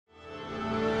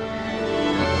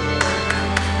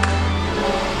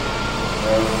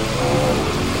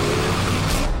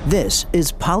This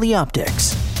is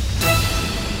Polyoptics,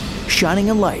 shining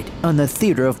a light on the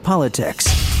theater of politics.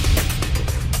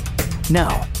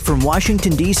 Now, from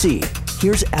Washington, D.C.,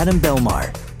 here's Adam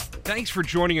Belmar. Thanks for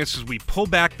joining us as we pull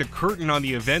back the curtain on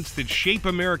the events that shape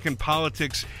American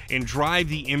politics and drive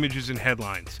the images and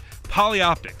headlines.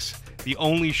 Polyoptics, the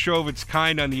only show of its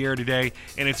kind on the air today,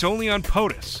 and it's only on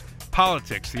POTUS,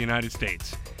 Politics, the United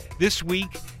States. This week,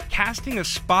 casting a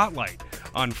spotlight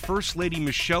on First Lady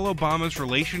Michelle Obama's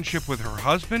relationship with her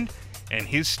husband and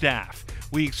his staff.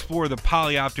 We explore the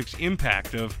Polyoptics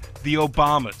impact of The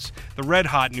Obamas, the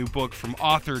red-hot new book from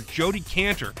author Jodi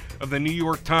Kantor of the New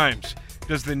York Times.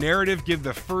 Does the narrative give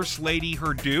the First Lady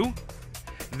her due?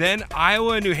 Then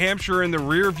Iowa and New Hampshire in the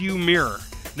rearview mirror.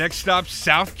 Next stop,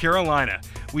 South Carolina.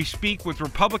 We speak with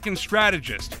Republican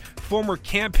strategist, former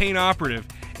campaign operative,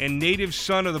 and native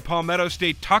son of the Palmetto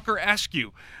State, Tucker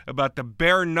Askew, about the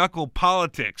bare-knuckle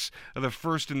politics of the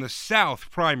first in the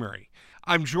South primary.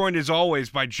 I'm joined, as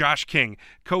always, by Josh King,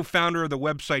 co-founder of the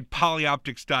website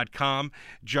polyoptics.com.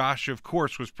 Josh, of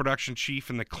course, was production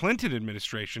chief in the Clinton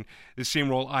administration, the same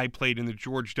role I played in the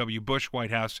George W. Bush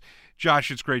White House. Josh,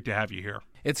 it's great to have you here.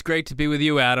 It's great to be with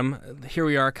you, Adam. Here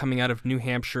we are coming out of New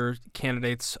Hampshire,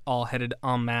 candidates all headed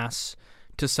en masse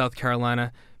to South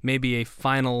Carolina, maybe a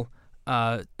final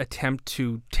attempt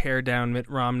to tear down Mitt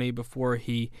Romney before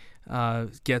he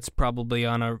gets probably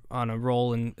on a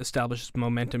roll and establishes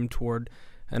momentum toward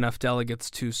enough delegates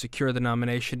to secure the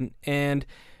nomination. And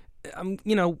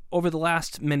over the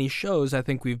last many shows, I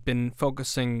think we've been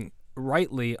focusing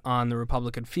rightly on the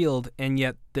Republican field, and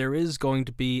yet there is going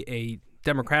to be a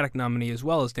Democratic nominee as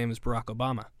well. His name is Barack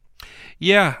Obama.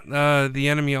 Yeah, the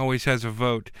enemy always has a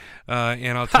vote,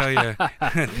 and I'll tell you,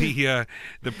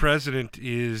 the president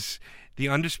is the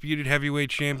undisputed heavyweight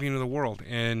champion of the world,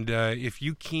 and if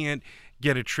you can't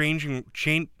get a training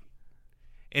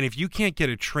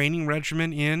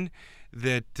regimen in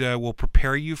that will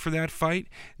prepare you for that fight,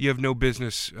 you have no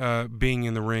business being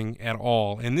in the ring at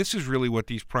all. And this is really what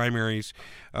these primaries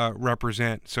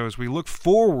represent. So as we look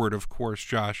forward, of course,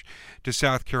 Josh, to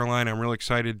South Carolina, I'm really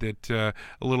excited that a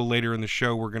little later in the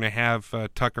show we're going to have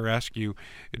Tucker Askew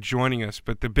joining us.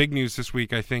 But the big news this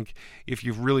week, I think, if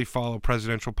you've really followed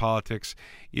presidential politics,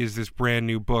 is this brand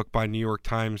new book by New York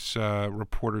Times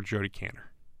reporter Jodi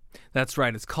Kantor. That's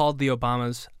right. It's called The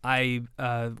Obamas. I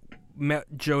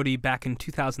met Jodi back in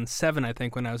 2007, I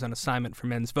think, when I was on assignment for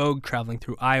Men's Vogue, traveling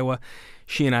through Iowa.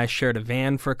 She and I shared a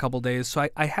van for a couple days, so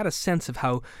I had a sense of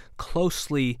how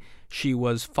closely she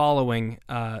was following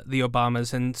the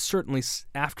Obamas, and certainly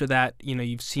after that,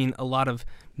 you've seen a lot of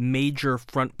major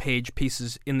front-page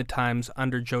pieces in the Times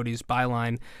under Jodi's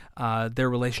byline, their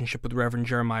relationship with Reverend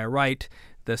Jeremiah Wright,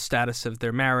 the status of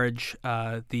their marriage,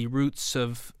 the roots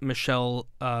of Michelle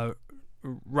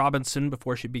Robinson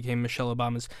before she became Michelle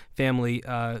Obama's family,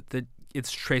 that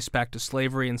it's traced back to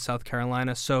slavery in South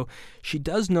Carolina. So she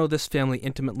does know this family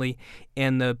intimately,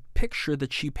 and the picture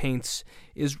that she paints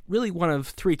is really one of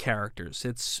three characters.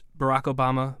 It's Barack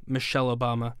Obama, Michelle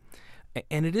Obama,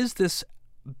 and it is this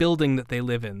building that they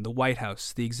live in, the White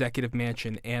House, the Executive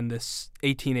Mansion, and this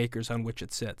 18 acres on which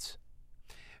it sits.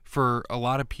 For a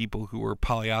lot of people who are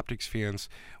Polyoptics fans,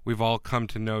 we've all come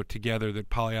to know together that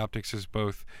Polyoptics is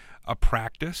both a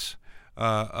practice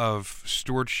of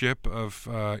stewardship of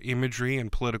imagery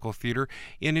and political theater,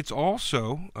 and it's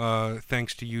also,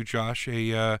 thanks to you, Josh,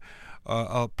 a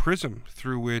prism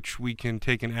through which we can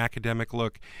take an academic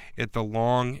look at the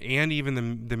long and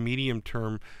even the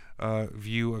medium-term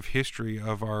view of history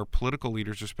of our political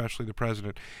leaders, especially the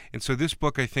president. And so this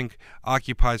book, I think,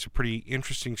 occupies a pretty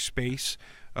interesting space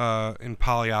in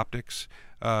Polyoptics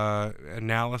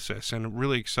analysis, and I'm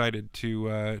really excited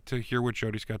to hear what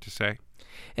Jodi's got to say.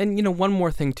 And one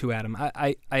more thing too, Adam.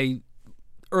 I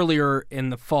earlier in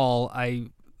the fall, I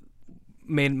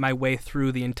made my way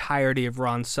through the entirety of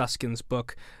Ron Susskind's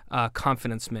book,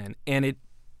 Confidence Man, and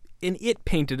it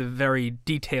painted a very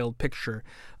detailed picture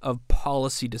of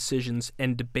policy decisions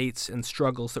and debates and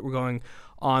struggles that were going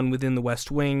on within the West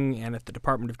Wing and at the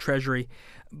Department of Treasury.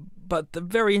 But the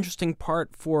very interesting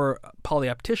part for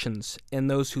polyopticians and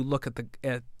those who look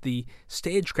at the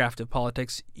stagecraft of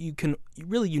politics, you can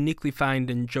really uniquely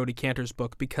find in Jodi Kantor's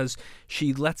book, because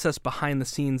she lets us behind the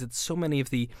scenes at so many of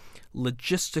the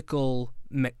logistical,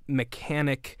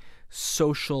 mechanic,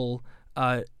 social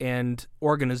and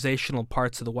organizational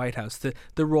parts of the White House.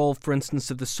 The role, for instance,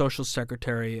 of the social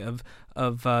secretary, of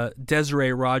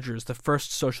Desiree Rogers, the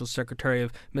first social secretary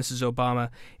of Mrs. Obama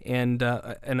and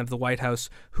of the White House,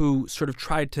 who sort of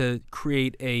tried to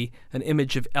create an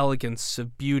image of elegance,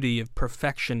 of beauty, of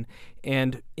perfection.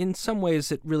 And in some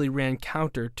ways, it really ran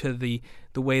counter to the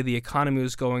way the economy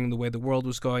was going, the way the world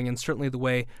was going, and certainly the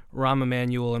way Rahm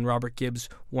Emanuel and Robert Gibbs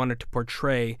wanted to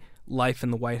portray life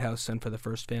in the White House and for the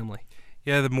First Family.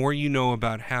 Yeah, the more you know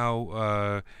about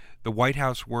how the White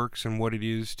House works and what it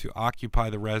is to occupy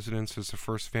the residence as the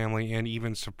First Family and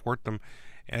even support them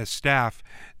as staff,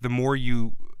 the more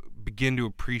you begin to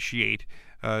appreciate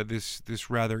this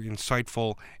rather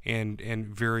insightful and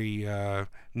very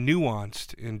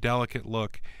nuanced and delicate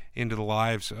look into the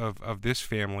lives of this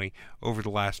family over the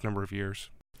last number of years.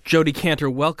 Jodi Kantor,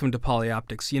 welcome to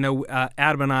Polyoptics. You know,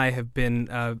 Adam and I have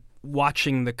been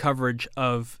watching the coverage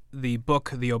of the book,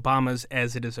 The Obamas,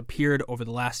 as it has appeared over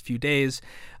the last few days.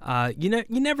 You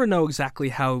never know exactly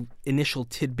how initial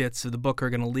tidbits of the book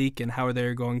are going to leak and how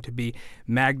they're going to be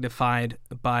magnified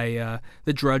by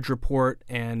the Drudge Report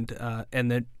and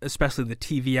especially the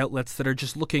TV outlets that are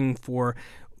just looking for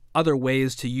other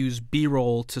ways to use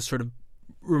B-roll to sort of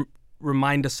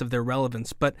remind us of their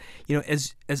relevance. But you know,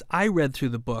 as I read through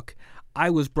the book, I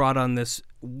was brought on this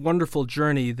wonderful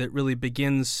journey that really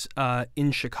begins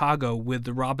in Chicago with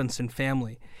the Robinson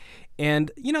family.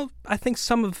 And, you know, I think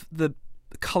some of the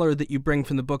color that you bring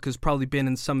from the book has probably been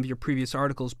in some of your previous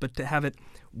articles, but to have it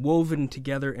woven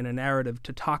together in a narrative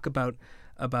to talk about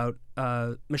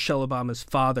Michelle Obama's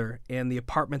father and the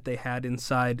apartment they had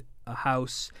inside a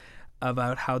house,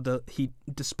 about how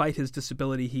despite his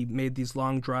disability, he made these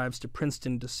long drives to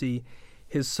Princeton to see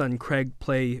his son Craig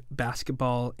play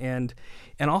basketball, and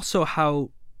also how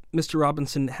Mr.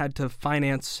 Robinson had to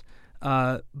finance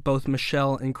both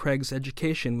Michelle and Craig's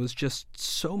education was just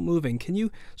so moving. Can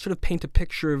you sort of paint a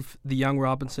picture of the young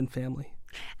Robinson family?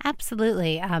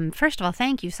 Absolutely. First of all,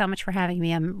 thank you so much for having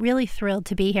me. I'm really thrilled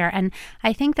to be here. And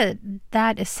I think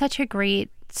that is such a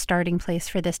great starting place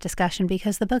for this discussion,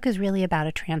 because the book is really about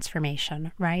a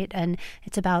transformation, right? And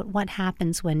it's about what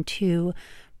happens when two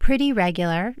pretty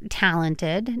regular,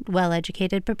 talented,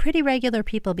 well-educated, but pretty regular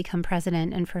people become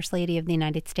president and first lady of the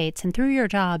United States. And through your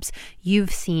jobs,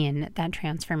 you've seen that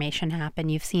transformation happen.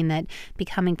 You've seen that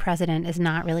becoming president is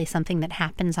not really something that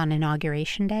happens on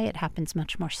Inauguration Day. It happens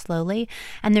much more slowly.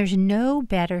 And there's no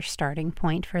better starting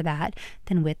point for that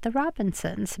than with the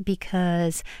Robinsons,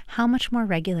 because how much more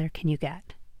regular can you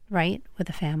get, right, with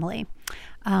a family?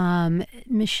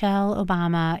 Michelle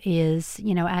Obama is,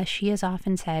 you know, as she has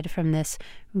often said, from this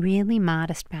really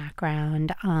modest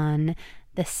background on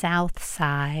the South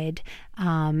Side.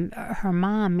 Her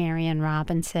mom, Marion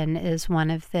Robinson, is one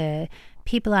of the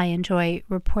people I enjoy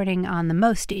reporting on the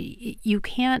most. You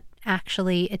can't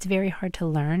actually, it's very hard to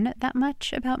learn that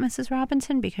much about Mrs.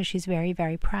 Robinson because she's very,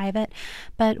 very private.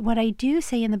 But what I do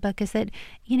say in the book is that,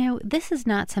 you know, this is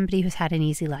not somebody who's had an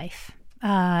easy life.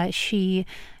 She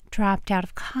dropped out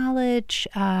of college.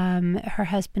 Her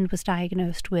husband was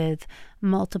diagnosed with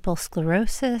multiple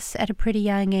sclerosis at a pretty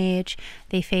young age.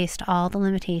 They faced all the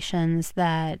limitations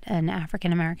that an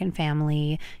African-American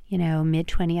family, you know,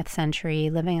 mid-20th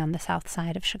century, living on the south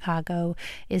side of Chicago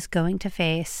is going to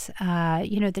face.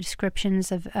 You know, the descriptions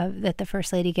of that the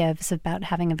First Lady gives about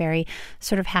having a very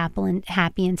sort of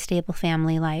happy and stable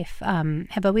family life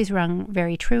have always rung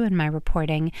very true in my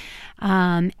reporting.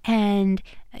 And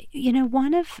you know,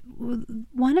 one of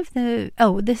the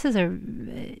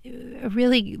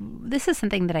this is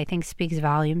something that I think speaks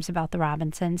volumes about the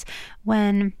Robinsons.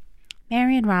 When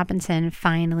Marion Robinson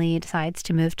finally decides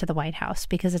to move to the White House,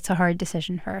 because it's a hard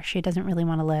decision for her. She doesn't really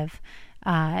want to live,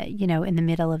 you know, in the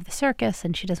middle of the circus,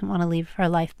 and she doesn't want to leave her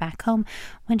life back home.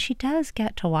 When she does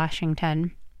get to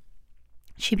Washington,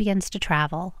 she begins to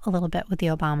travel a little bit with the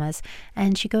Obamas,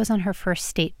 and she goes on her first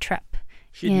state trip.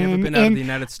 She'd never been out of the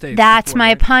United States. That's before, my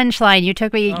right? punchline. You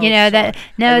took me, you know, that.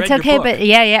 No, it's okay. Book. But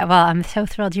yeah. Well, I'm so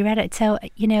thrilled you read it. So,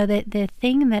 you know, the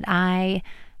thing that I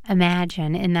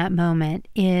imagine in that moment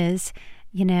is,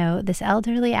 you know, this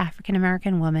elderly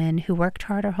African-American woman who worked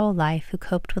hard her whole life, who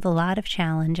coped with a lot of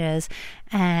challenges,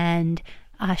 and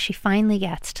she finally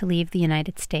gets to leave the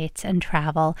United States and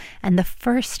travel. And the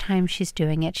first time she's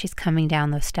doing it, she's coming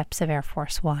down those steps of Air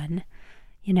Force One.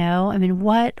 You know, I mean,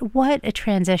 what a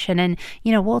transition. And,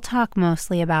 you know, we'll talk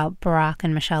mostly about Barack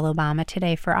and Michelle Obama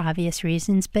today for obvious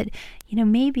reasons. But, you know,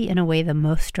 maybe in a way the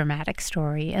most dramatic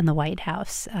story in the White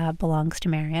House belongs to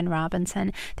Marion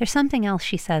Robinson. There's something else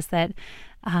she says that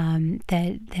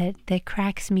that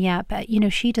cracks me up.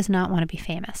 She does not want to be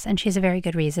famous, and she has a very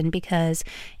good reason, because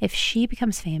if she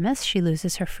becomes famous, she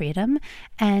loses her freedom,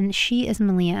 and she is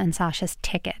Malia and Sasha's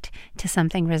ticket to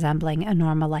something resembling a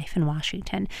normal life in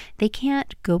Washington. They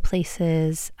can't go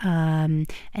places and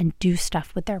do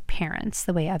stuff with their parents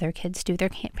the way other kids do. Their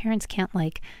parents can't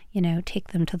take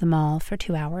them to the mall for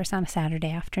 2 hours on a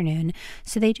Saturday afternoon.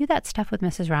 So they do that stuff with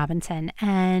Mrs. Robinson.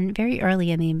 And very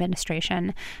early in the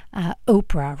administration,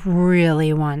 Oprah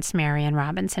really wants Marion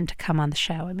Robinson to come on the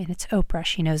show. I mean, it's Oprah.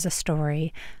 She knows a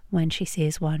story when she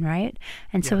sees one, right?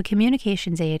 And so a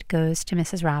communications aide goes to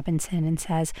Mrs. Robinson and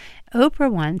says,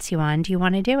 Oprah wants you on. Do you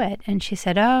want to do it? And she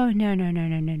said, oh, no.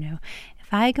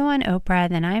 If I go on Oprah,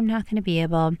 then I'm not going to be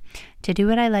able to do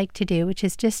what I like to do, which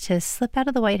is just to slip out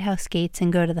of the White House gates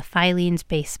and go to the Filene's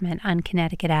basement on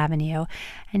Connecticut Avenue.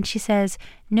 And she says,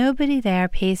 nobody there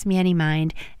pays me any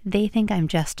mind. They think I'm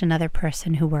just another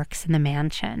person who works in the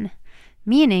mansion.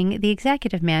 Meaning the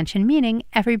executive mansion, meaning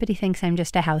everybody thinks I'm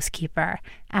just a housekeeper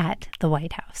at the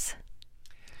White House.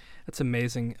 That's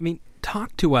amazing. I mean,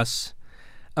 talk to us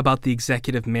about the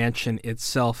executive mansion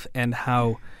itself and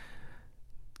how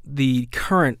the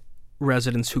current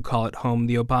residents who call it home,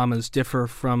 the Obamas, differ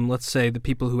from, let's say, the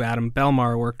people who Adam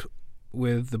Belmar worked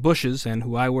with the Bushes and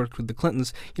who I worked with the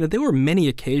Clintons. There were many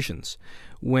occasions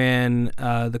when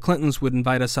the Clintons would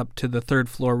invite us up to the third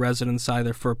floor residence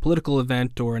either for a political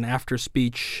event or an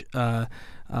after-speech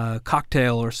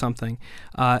cocktail or something.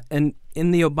 And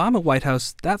in the Obama White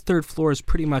House, that third floor is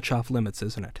pretty much off limits,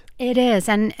 isn't it? It is.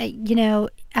 And,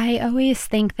 I always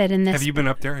think that in this... Have you been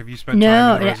up there? Have you spent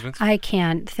time in the residence? No, I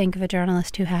can't think of a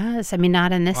journalist who has. I mean,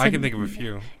 not in this... I can think of a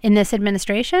few. In this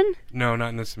administration? No, not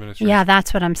in this administration. Yeah,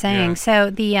 that's what I'm saying. Yeah. So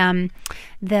the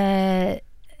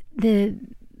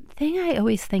thing I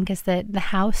always think is that the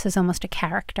house is almost a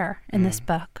character in this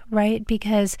book, right?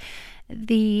 Because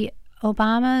the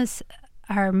Obamas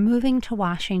are moving to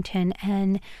Washington,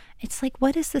 and it's like,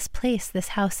 what is this place, this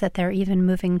house that they're even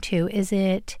moving to? Is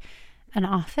it an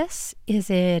office? Is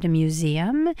it a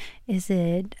museum? Is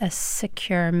it a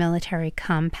secure military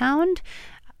compound?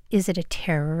 Is it a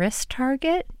terrorist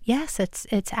target? Yes,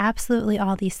 it's absolutely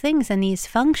all these things, and these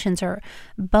functions are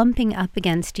bumping up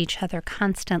against each other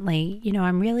constantly.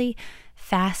 I'm really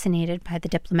fascinated by the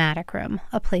diplomatic room,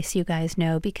 a place you guys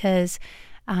know, because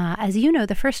as you know,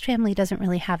 the First Family doesn't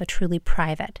really have a truly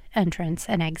private entrance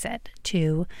and exit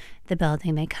to the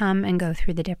building. They come and go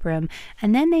through the dip room,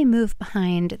 and then they move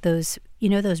behind those,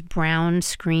 those brown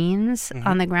screens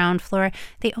on the ground floor.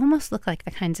 They almost look like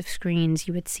the kinds of screens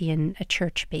you would see in a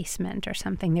church basement or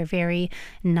something. They're very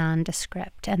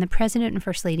nondescript, and the President and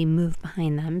First Lady move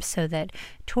behind them so that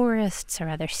tourists or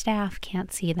other staff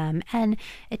can't see them. And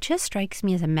it just strikes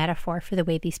me as a metaphor for the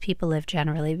way these people live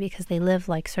generally, because they live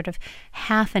like sort of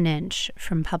half an inch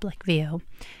from public view.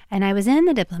 And I was in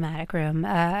the diplomatic room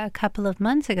a couple of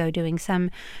months ago doing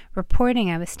some reporting.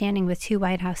 I was standing with two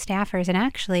White House staffers, and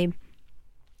actually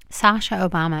Sasha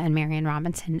Obama and Marion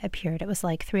Robinson appeared. It was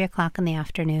like 3 o'clock in the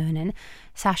afternoon, and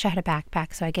Sasha had a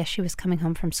backpack, so I guess she was coming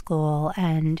home from school,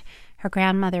 and her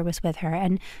grandmother was with her.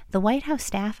 And the White House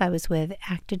staff I was with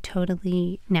acted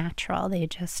totally natural. They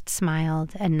just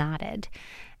smiled and nodded.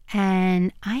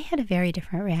 And I had a very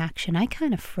different reaction. I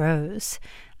kind of froze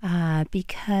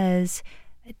because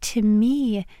to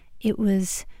me, it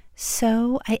was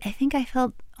so, I think I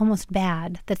felt almost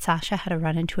bad that Sasha had to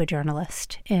run into a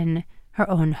journalist in her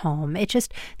own home. It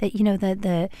just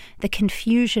that, the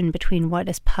confusion between what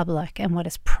is public and what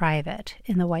is private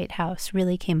in the White House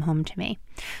really came home to me.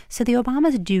 So the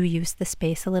Obamas do use the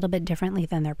space a little bit differently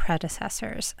than their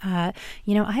predecessors.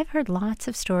 I've heard lots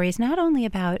of stories, not only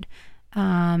about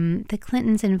the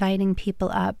Clintons inviting people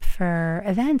up for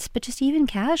events, but just even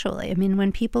casually. I mean,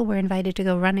 when people were invited to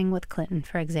go running with Clinton,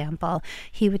 for example,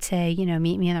 he would say,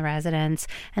 meet me in the residence.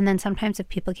 And then sometimes if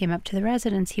people came up to the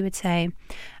residence, he would say,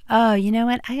 oh, you know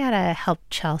what? I got to help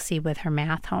Chelsea with her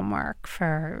math homework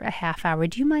for a half hour.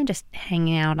 Do you mind just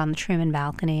hanging out on the Truman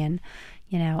balcony and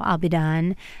I'll be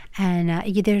done.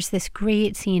 And there's this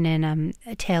great scene in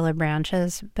Taylor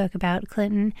Branch's book about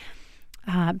Clinton.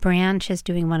 Branch is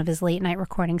doing one of his late night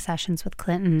recording sessions with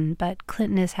Clinton, but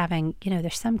Clinton is having,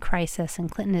 there's some crisis, and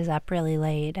Clinton is up really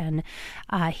late, and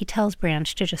he tells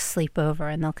Branch to just sleep over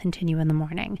and they'll continue in the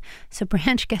morning. So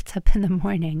Branch gets up in the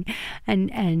morning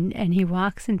and he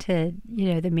walks into,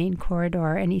 the main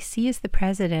corridor, and he sees the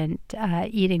president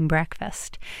eating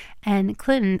breakfast. And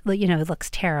Clinton, looks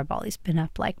terrible. He's been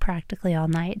up like practically all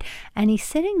night. And he's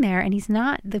sitting there, and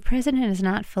the president is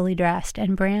not fully dressed.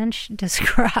 And Branch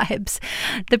describes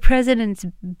the president's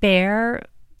bare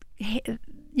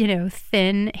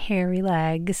thin, hairy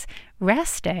legs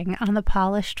resting on the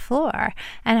polished floor.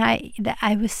 And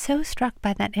I was so struck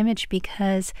by that image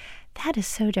because that is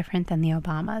so different than the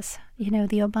Obamas. The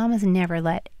Obamas never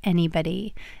let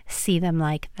anybody see them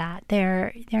like that.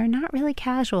 They're not really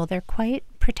casual. They're quite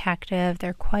protective.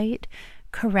 They're quite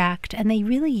correct. And they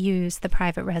really use the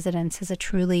private residence as a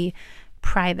truly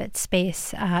private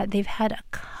space. They've had a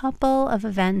couple of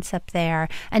events up there,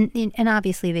 and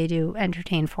obviously they do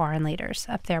entertain foreign leaders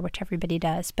up there, which everybody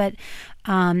does. But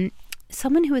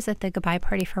someone who was at the goodbye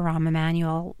party for Rahm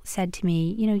Emanuel said to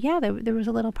me, there was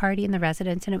a little party in the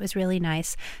residence, and it was really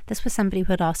nice. This was somebody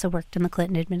who had also worked in the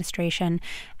Clinton administration.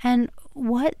 And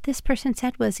what this person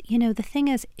said was, the thing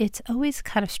is, it's always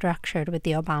kind of structured with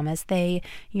the Obamas.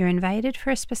 You're invited for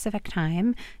a specific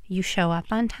time. You show up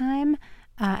on time.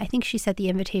 I think she said the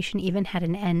invitation even had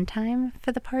an end time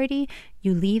for the party.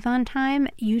 You leave on time.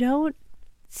 You don't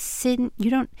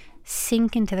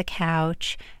sink into the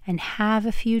couch and have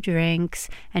a few drinks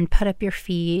and put up your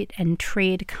feet and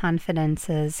trade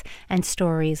confidences and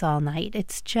stories all night.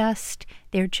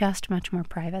 They're just much more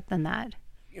private than that.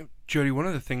 Jody, one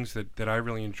of the things that I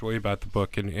really enjoy about the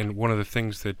book, and one of the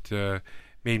things that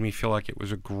made me feel like it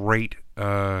was a great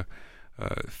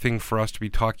thing for us to be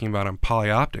talking about on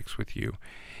Polyoptics with you,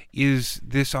 is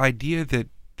this idea that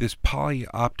this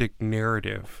polyoptic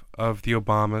narrative of the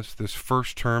Obamas, this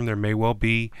first term, there may well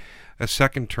be a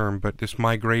second term, but this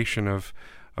migration of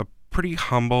a pretty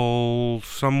humble,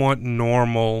 somewhat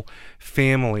normal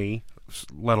family,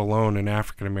 let alone an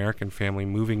African-American family,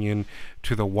 moving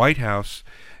into the White House,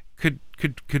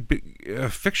 could be a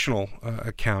fictional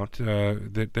account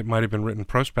that might have been written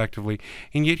prospectively,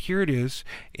 and yet here it is,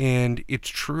 and it's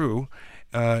true.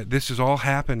 This has all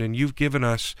happened, and you've given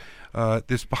us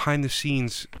this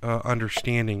behind-the-scenes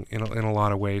understanding in a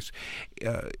lot of ways,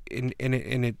 and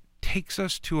it takes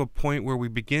us to a point where we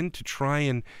begin to try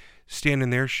and stand in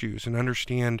their shoes and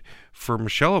understand, for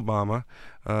Michelle Obama,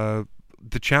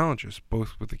 the challenges,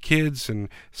 both with the kids and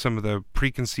some of the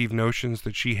preconceived notions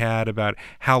that she had about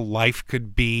how life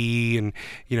could be, and,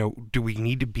 do we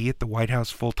need to be at the White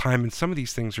House full time? And some of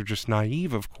these things are just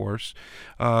naive, of course,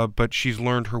 but she's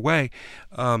learned her way.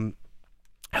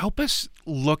 Help us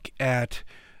look at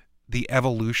the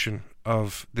evolution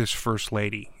of this First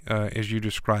Lady, as you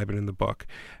describe it in the book.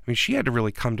 I mean, she had to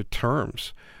really come to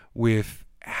terms with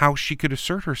how she could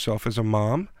assert herself as a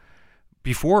mom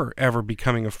before ever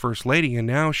becoming a First Lady, and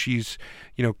now she's,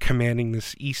 commanding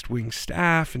this East Wing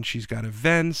staff, and she's got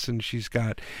events, and she's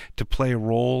got to play a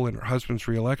role in her husband's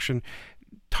reelection.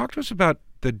 Talk to us about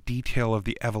the detail of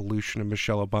the evolution of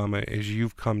Michelle Obama as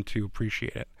you've come to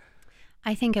appreciate it.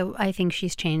 I think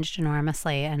she's changed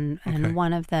enormously, and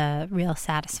one of the real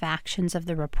satisfactions of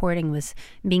the reporting was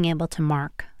being able to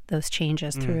mark those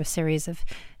changes through a series of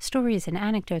stories and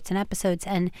anecdotes and episodes.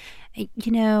 And,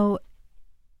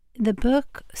 the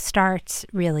book starts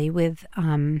really with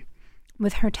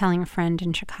her telling a friend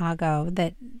in Chicago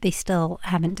that they still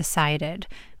haven't decided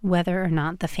whether or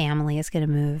not the family is going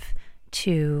to move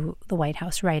to the White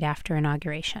House right after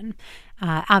inauguration.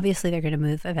 Obviously, they're going to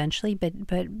move eventually, but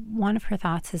one of her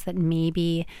thoughts is that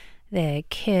maybe the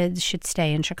kids should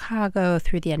stay in Chicago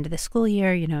through the end of the school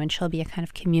year, and she'll be a kind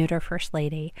of commuter First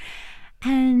Lady.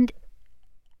 And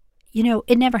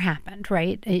it never happened,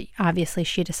 right? Obviously,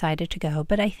 she decided to go.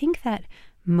 But I think that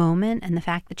moment and the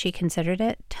fact that she considered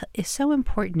it is so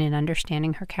important in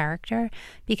understanding her character,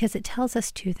 because it tells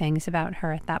us two things about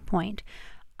her at that point.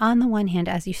 On the one hand,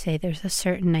 as you say, there's a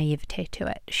certain naivete to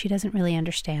it. She doesn't really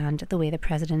understand the way the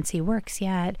presidency works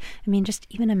yet. I mean, just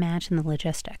even imagine the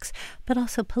logistics. But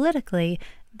also politically,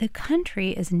 the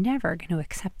country is never going to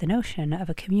accept the notion of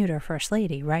a commuter First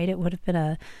Lady, right? It would have been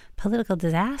a political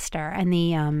disaster. And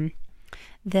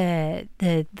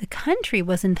the country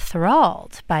was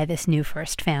enthralled by this new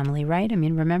first family, right? I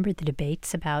mean, remember the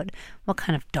debates about what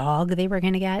kind of dog they were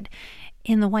going to get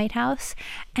in the White House?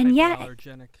 And yet,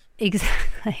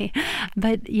 exactly.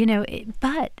 But,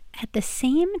 but at the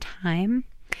same time,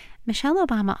 Michelle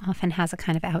Obama often has a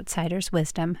kind of outsider's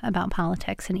wisdom about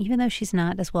politics. And even though she's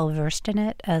not as well versed in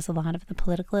it as a lot of the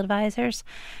political advisors,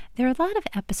 there are a lot of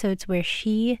episodes where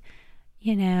she,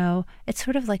 it's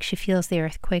sort of like she feels the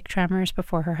earthquake tremors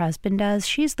before her husband does.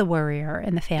 She's the worrier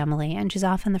in the family, and she's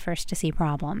often the first to see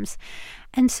problems.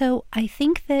 And so I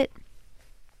think that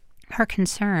her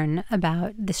concern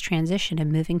about this transition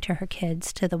and moving to her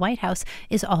kids to the White House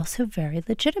is also very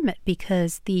legitimate,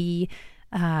 because the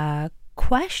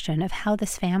question of how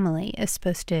this family is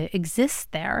supposed to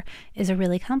exist there is a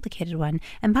really complicated one.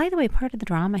 And by the way, part of the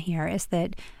drama here is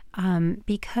that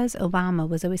because Obama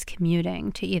was always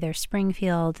commuting to either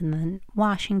Springfield and then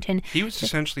Washington. He was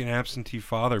essentially an absentee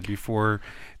father before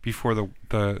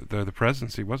the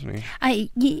presidency, wasn't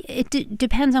he? It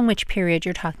depends on which period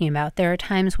you're talking about. There are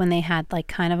times when they had like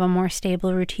kind of a more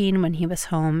stable routine when he was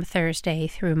home Thursday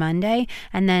through Monday,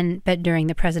 but during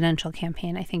the presidential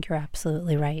campaign, I think you're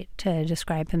absolutely right to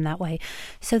describe him that way.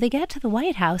 So they get to the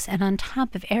White House, and on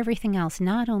top of everything else,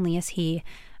 not only does he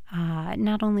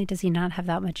not have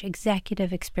that much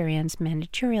executive experience,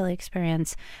 managerial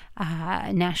experience,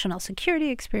 national security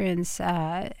experience,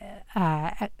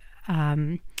 but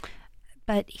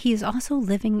he's also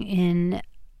living in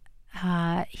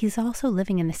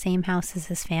the same house as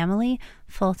his family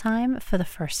full time for the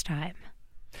first time.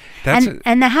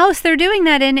 And the house they're doing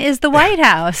that in is the White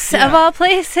House, of all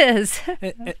places.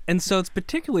 And so it's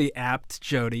particularly apt,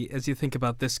 Jody, as you think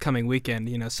about this coming weekend,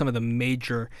 some of the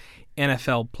major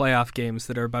NFL playoff games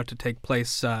that are about to take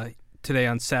place today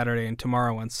on Saturday and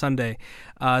tomorrow on Sunday,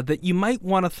 that you might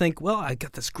want to think, well, I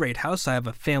got this great house. I have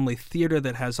a family theater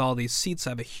that has all these seats. I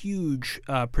have a huge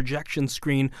projection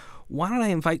screen. Why don't I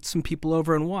invite some people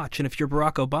over and watch? And if you're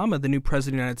Barack Obama, the new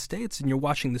president of the United States, and you're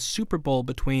watching the Super Bowl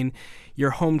between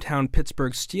your hometown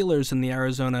Pittsburgh Steelers and the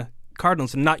Arizona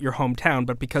Cardinals, and not your hometown,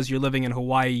 but because you're living in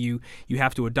Hawaii, you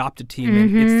have to adopt a team,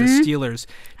 and it's the Steelers.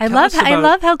 I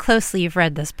love how closely you've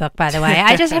read this book, by the way.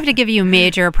 I just have to give you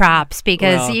major props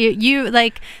because you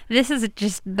this is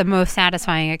just the most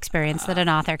satisfying experience that an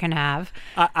author can have.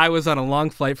 I was on a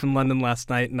long flight from London last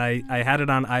night, and I had it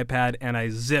on iPad, and I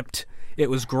zipped. It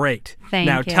was great. Thank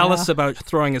you. Now, tell us you. about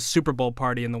throwing a Super Bowl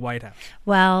party in the White House.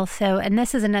 Well, and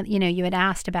this is another, you had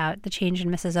asked about the change in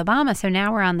Mrs. Obama, so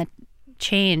now we're on the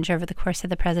change over the course of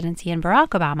the presidency in Barack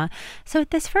Obama. So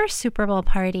at this first Super Bowl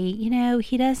party,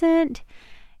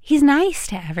 he's nice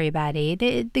to everybody.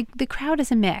 The crowd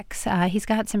is a mix. He's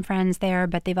got some friends there,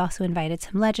 but they've also invited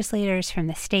some legislators from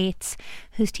the states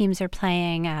whose teams are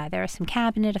playing. There are some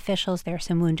cabinet officials. There are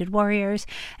some wounded warriors.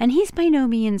 And he's by no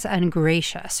means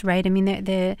ungracious, right? I mean,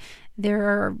 there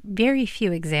are very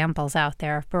few examples out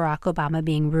there of Barack Obama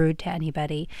being rude to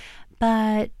anybody.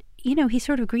 But he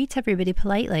sort of greets everybody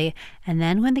politely. And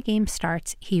then when the game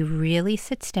starts, he really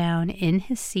sits down in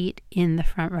his seat in the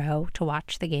front row to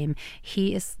watch the game.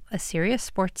 He is a serious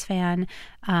sports fan.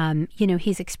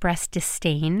 He's expressed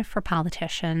disdain for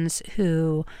politicians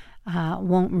who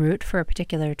won't root for a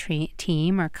particular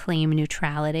team or claim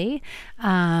neutrality.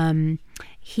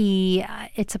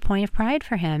 It's a point of pride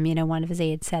for him. One of his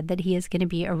aides said that he is going to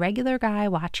be a regular guy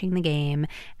watching the game,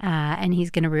 and he's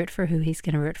going to root for who he's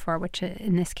going to root for, which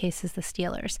in this case is the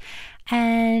Steelers.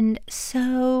 And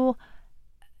so,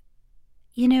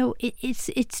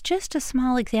 it's just a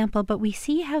small example, but we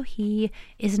see how he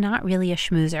is not really a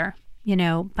schmoozer,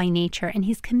 by nature, and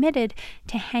he's committed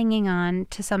to hanging on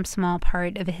to some small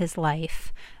part of his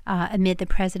life amid the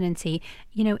presidency.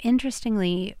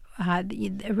 Interestingly,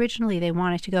 originally they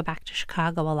wanted to go back to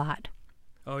Chicago a lot.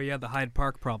 Oh yeah, the Hyde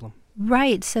Park problem.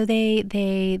 Right. So they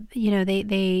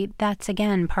that's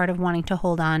again part of wanting to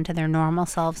hold on to their normal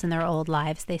selves and their old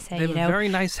lives. They say, they have a very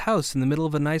nice house in the middle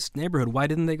of a nice neighborhood. Why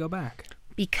didn't they go back?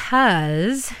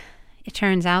 Because it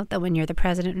turns out that when you're the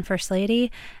president and first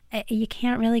lady, you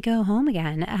can't really go home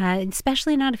again,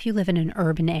 especially not if you live in an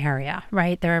urban area,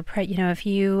 right? There are, if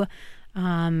you,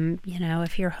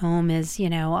 if your home is,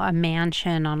 a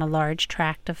mansion on a large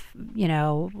tract of,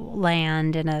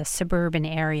 land in a suburban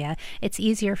area, it's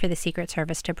easier for the Secret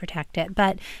Service to protect it.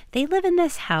 But they live in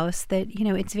this house that,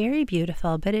 it's very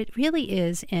beautiful, but it really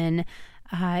is in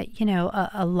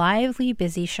a lively,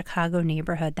 busy Chicago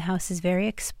neighborhood. The house is very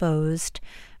exposed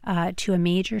to a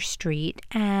major street,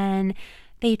 and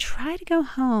they try to go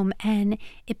home, and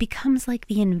it becomes like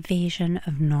the invasion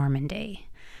of Normandy.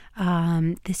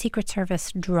 The Secret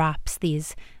Service drops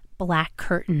these black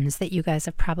curtains that you guys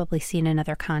have probably seen in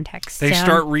other contexts. They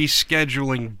start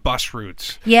rescheduling bus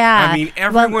routes. Yeah. I mean,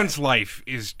 everyone's life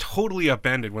is totally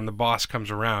upended when the boss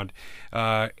comes around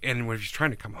and when he's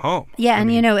trying to come home. Yeah,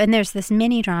 and there's this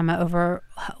mini drama over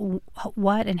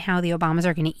what and how the Obamas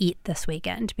are going to eat this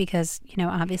weekend because,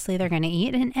 obviously they're going to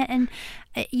eat. And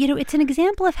it's an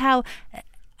example of how,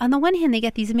 on the one hand, they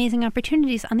get these amazing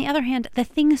opportunities. On the other hand, the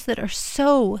things that are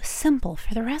so simple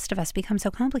for the rest of us become so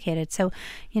complicated. So,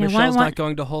 Michelle's not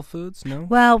going to Whole Foods, no?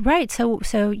 Well, right. So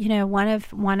one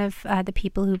of the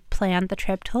people who planned the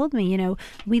trip told me,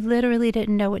 we literally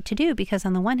didn't know what to do because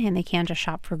on the one hand, they can't just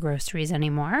shop for groceries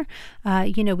anymore.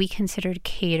 We considered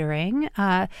catering.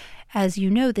 As you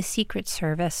know, the Secret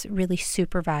Service really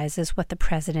supervises what the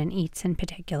president eats in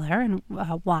particular and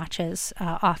watches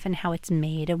often how it's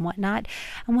made and whatnot.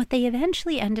 And what they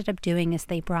eventually ended up doing is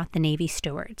they brought the Navy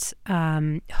stewards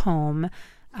home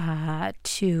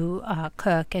to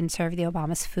cook and serve the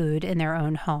Obamas food in their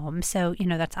own home. So,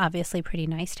 that's obviously pretty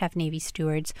nice to have Navy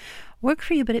stewards work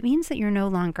for you, but it means that you're no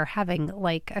longer having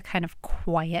like a kind of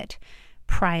quiet,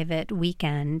 private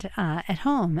weekend at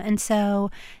home. And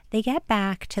so they get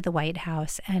back to the White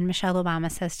House, and Michelle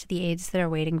Obama says to the aides that are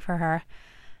waiting for her,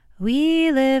 "We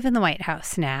live in the White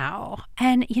House now."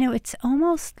 And, it's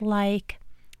almost like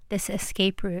this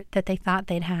escape route that they thought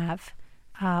they'd have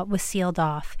was sealed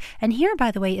off. And here,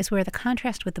 by the way, is where the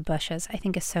contrast with the Bushes, I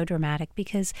think, is so dramatic,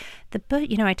 because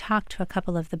I talked to a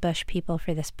couple of the Bush people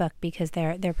for this book because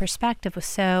their perspective was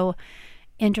so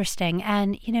interesting.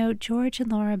 And, George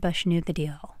and Laura Bush knew the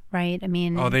deal, right? I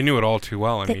mean... Oh, they knew it all too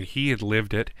well. I mean, he had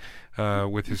lived it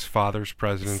with his father's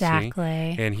presidency.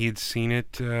 Exactly. And he had seen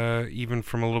it even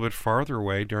from a little bit farther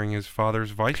away during his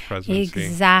father's vice presidency.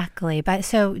 Exactly. But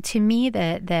so to me,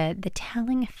 the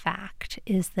telling fact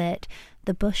is that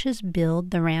the Bushes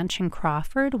build the ranch in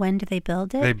Crawford. When do they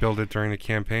build it? They build it during the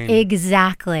campaign.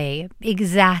 Exactly,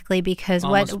 because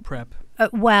almost prep.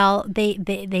 Well,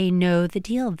 they know the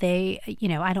deal. They,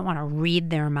 I don't want to read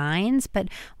their minds, but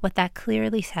what that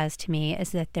clearly says to me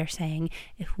is that they're saying,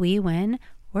 if we win,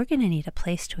 we're going to need a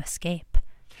place to escape.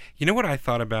 You know what I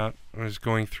thought about when I was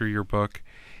going through your book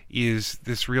is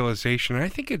this realization, and I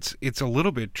think it's a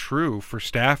little bit true for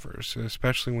staffers,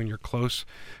 especially when you're close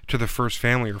to the first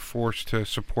family or forced to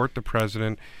support the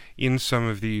president in some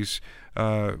of these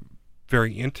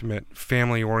very intimate,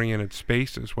 family-oriented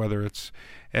spaces, whether it's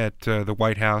at the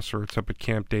White House or it's up at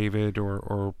Camp David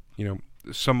or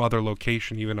some other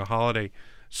location, even a holiday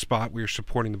spot where you're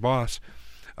supporting the boss,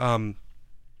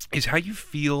 is how you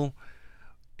feel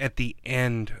at the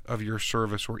end of your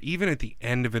service, or even at the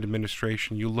end of an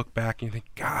administration. You look back and you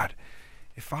think, God,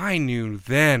 if I knew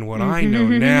then what I know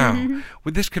now,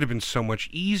 this could have been so much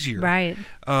easier. Right.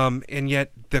 And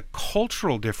yet the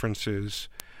cultural differences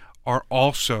are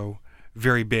also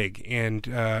very big. And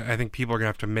I think people are going to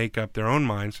have to make up their own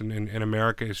minds, and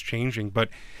America is changing. But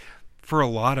for a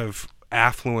lot of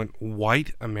affluent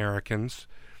white Americans,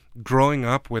 growing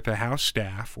up with a house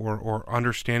staff or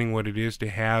understanding what it is to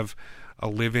have a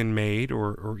live-in maid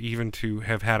or even to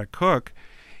have had a cook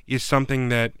is something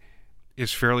that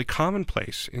is fairly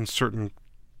commonplace in certain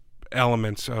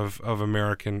elements of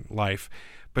American life.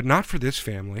 But not for this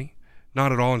family,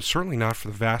 not at all, and certainly not for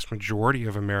the vast majority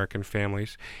of American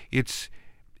families. It's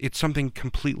something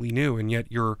completely new, and yet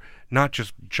you're not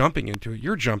just jumping into it,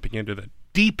 you're jumping into the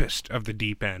deepest of the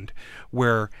deep end,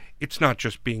 where it's not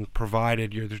just being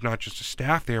provided, there's not just a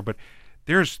staff there, but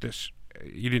there's this,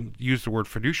 you didn't use the word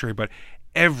fiduciary, but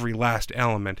every last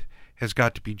element has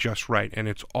got to be just right, and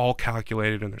it's all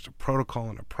calculated, and there's a protocol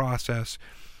and a process.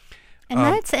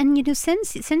 And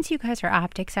since you guys are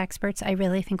optics experts, I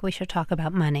really think we should talk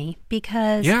about money,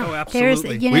 because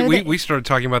absolutely. We started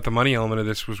talking about the money element of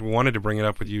this, we wanted to bring it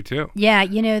up with you too. Yeah,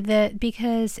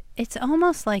 because it's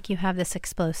almost like you have this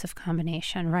explosive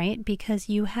combination, right? Because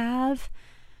you have,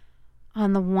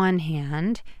 on the one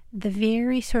hand, the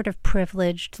very sort of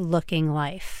privileged looking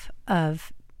life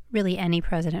of really any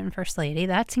president and first lady.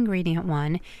 That's ingredient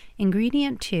one.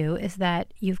 Ingredient two is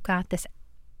that you've got this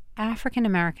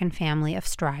African-American family of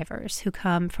strivers who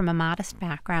come from a modest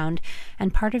background,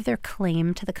 and part of their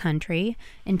claim to the country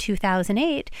in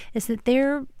 2008 is that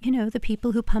they're, the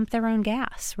people who pump their own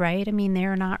gas, right? I mean,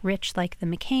 they're not rich like the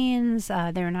McCains,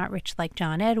 they're not rich like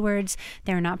John Edwards,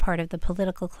 they're not part of the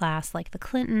political class like the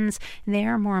Clintons, they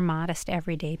are more modest,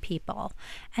 everyday people.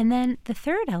 And then the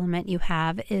third element you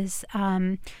have is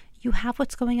you have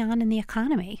what's going on in the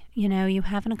economy. You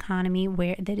have an economy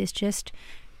that is just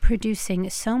producing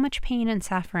so much pain and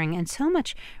suffering and so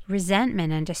much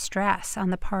resentment and distress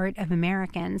on the part of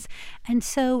Americans. And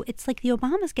so it's like the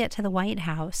Obamas get to the White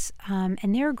House,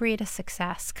 and their greatest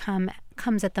success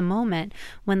comes at the moment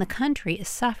when the country is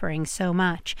suffering so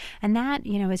much. And that,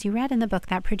 as you read in the book,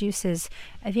 that produces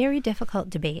a very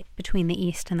difficult debate between the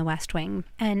East and the West Wing.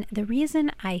 And the reason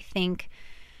I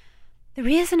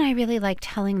really like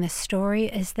telling this story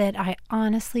is that I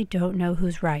honestly don't know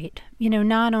who's right.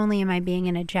 Not only am I being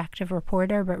an objective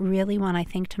reporter, but really when I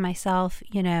think to myself,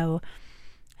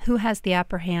 who has the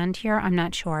upper hand here, I'm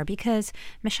not sure. Because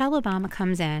Michelle Obama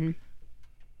comes in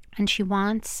and she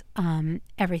wants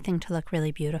everything to look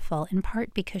really beautiful, in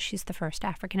part because she's the first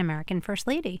African-American first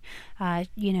lady.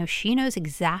 She knows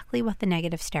exactly what the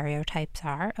negative stereotypes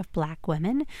are of black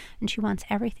women, and she wants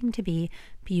everything to be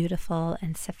beautiful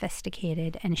and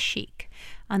sophisticated and chic.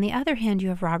 On the other hand, you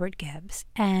have Robert Gibbs,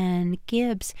 and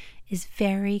Gibbs is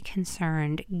very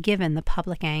concerned, given the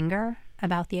public anger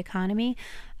about the economy,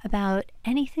 about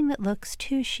anything that looks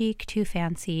too chic, too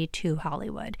fancy, too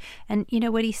Hollywood. And,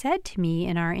 what he said to me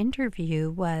in our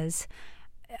interview was,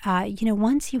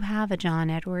 once you have a John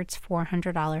Edwards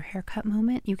 $400 haircut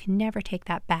moment, you can never take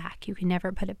that back. You can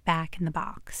never put it back in the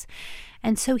box.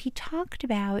 And so he talked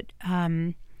about,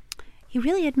 he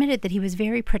really admitted that he was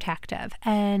very protective.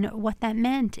 And what that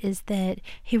meant is that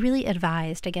he really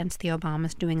advised against the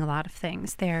Obamas doing a lot of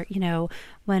things there,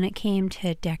 when it came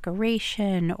to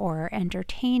decoration or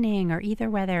entertaining, or either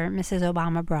whether Mrs.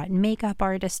 Obama brought makeup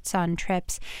artists on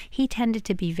trips, he tended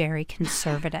to be very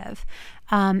conservative.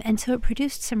 And so it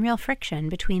produced some real friction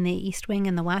between the East Wing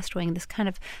and the West Wing, this kind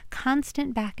of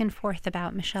constant back and forth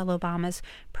about Michelle Obama's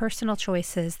personal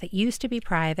choices that used to be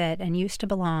private and used to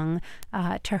belong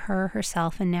to her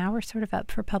herself, and now are sort of up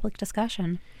for public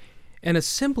discussion. And a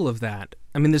symbol of that,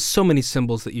 I mean, there's so many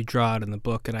symbols that you draw out in the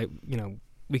book, and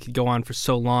we could go on for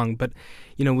so long, but,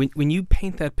 when you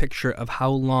paint that picture of how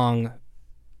long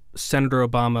Senator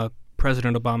Obama,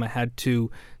 President Obama had to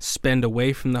spend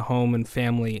away from the home and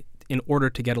family in order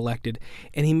to get elected,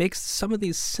 and he makes some of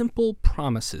these simple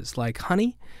promises, like,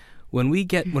 honey, when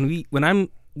I'm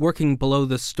working below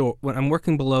the store, when I'm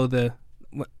living above the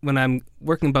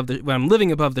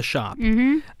shop,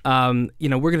 we're going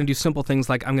to do simple things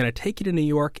like, I'm going to take you to New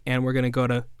York and we're going to go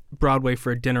to Broadway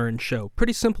for a dinner and show.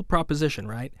 Pretty simple proposition,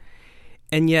 right?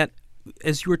 And yet,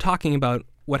 as you were talking about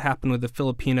what happened with the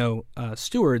Filipino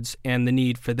stewards and the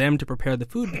need for them to prepare the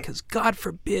food, because God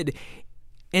forbid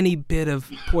any bit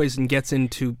of poison gets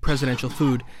into presidential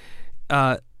food,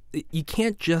 you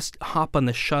can't just hop on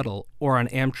the shuttle or on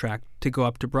Amtrak to go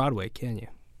up to Broadway, can you?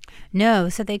 No,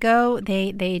 so they do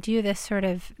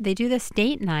this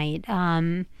date night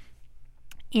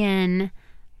in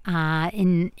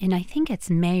I think it's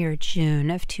May or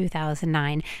June of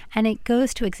 2009, and it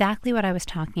goes to exactly what I was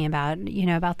talking about,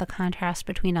 about the contrast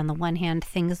between, on the one hand,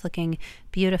 things looking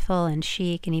beautiful and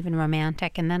chic and even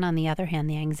romantic, and then on the other hand,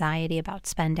 the anxiety about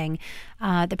spending.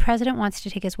 The president wants to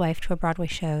take his wife to a Broadway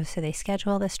show, so they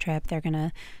schedule this trip. They're going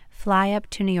to fly up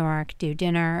to New York, do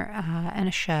dinner and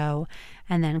a show,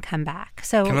 and then come back.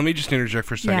 So let me just interject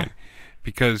for a second. Yeah.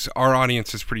 Because our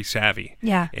audience is pretty savvy.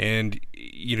 Yeah. And,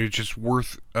 just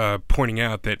worth pointing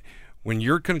out that when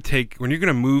you're going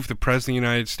to move the President of the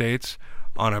United States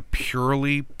on a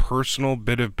purely personal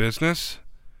bit of business,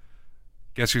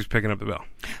 guess who's picking up the bill?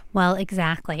 Well,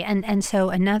 exactly. And so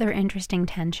another interesting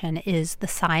tension is the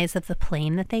size of the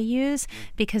plane that they use,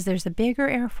 because there's a bigger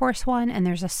Air Force One and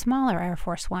there's a smaller Air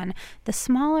Force One. The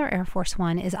smaller Air Force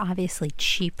One is obviously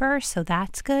cheaper, so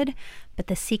that's good. But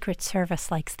the Secret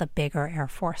Service likes the bigger Air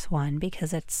Force One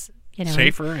because it's,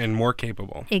 safer and more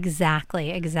capable.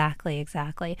 Exactly.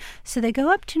 So they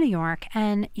go up to New York,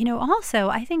 and, also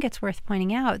I think it's worth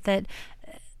pointing out that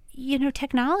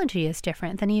technology is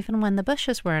different than even when the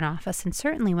Bushes were in office, and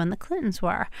certainly when the Clintons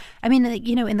were. I mean,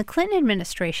 in the Clinton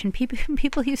administration,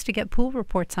 people used to get pool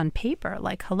reports on paper,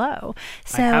 like, hello.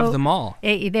 So I have them all.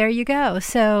 There you go.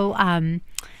 So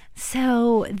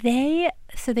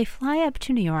they fly up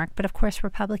to New York, but of course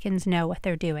Republicans know what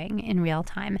they're doing in real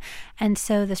time. And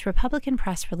so this Republican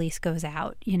press release goes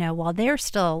out, while they're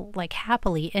still, like,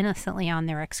 happily, innocently on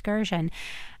their excursion.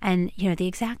 And, the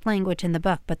exact language in the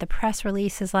book, but the press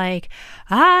release is like,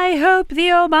 I hope the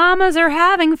Obamas are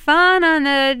having fun on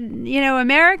the,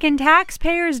 American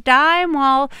taxpayers' dime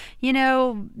while,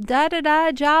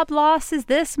 da-da-da, job losses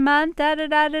this month,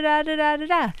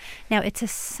 da-da-da-da-da-da-da-da. Now, it's a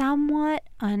somewhat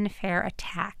unfair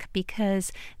attack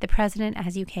because the president,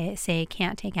 as you say,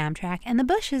 can't take Amtrak, and the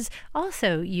Bushes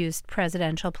also used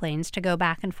presidential planes to go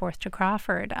back and forth to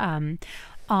Crawford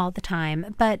all the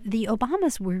time. But the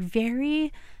Obamas were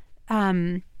very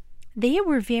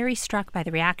struck by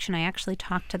the reaction. I actually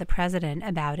talked to the president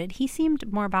about it. He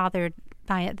seemed more bothered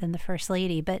by it than the First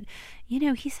Lady. But,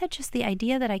 he said just the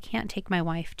idea that I can't take my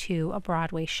wife to a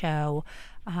Broadway show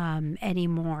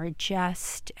anymore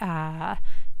just,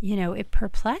 it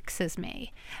perplexes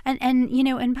me.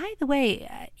 And by the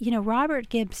way, Robert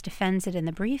Gibbs defends it in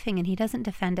the briefing, and he doesn't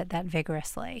defend it that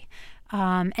vigorously.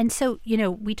 And so,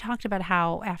 we talked about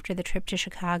how after the trip to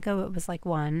Chicago, it was like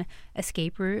one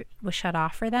escape route was shut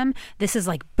off for them. This is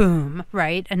like, boom,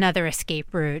 right? Another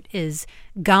escape route is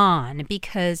gone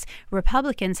because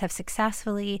Republicans have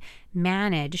successfully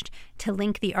managed to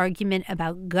link the argument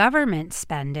about government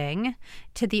spending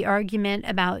to the argument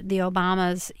about the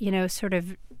Obamas, sort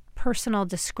of personal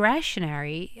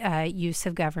discretionary use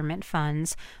of government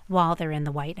funds while they're in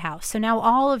the White House. So now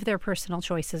all of their personal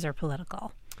choices are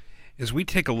political. As we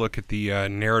take a look at the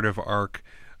narrative arc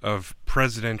of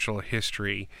presidential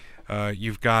history,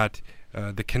 you've got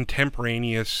the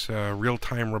contemporaneous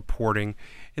real-time reporting.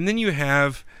 And then you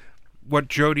have what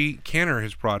Jodi Kantor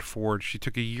has brought forward. She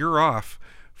took a year off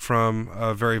from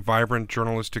a very vibrant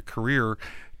journalistic career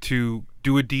to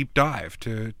do a deep dive,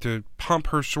 to pump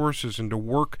her sources and to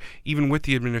work even with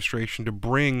the administration to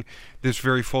bring this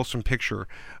very fulsome picture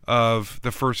of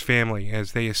the first family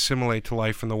as they assimilate to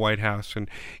life in the White House. And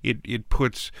it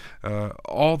puts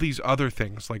all these other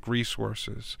things like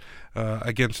resources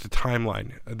against a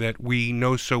timeline that we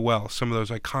know so well, some of those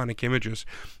iconic images.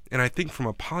 And I think from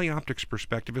a PolyOptics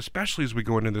perspective, especially as we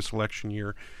go into this election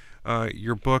year,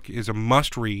 your book is a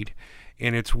must-read,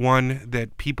 and it's one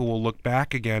that people will look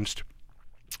back against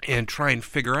and try and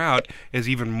figure out as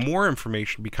even more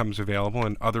information becomes available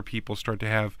and other people start to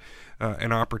have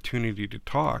an opportunity to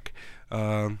talk,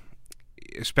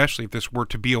 especially if this were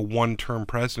to be a one-term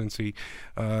presidency,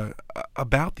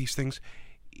 about these things.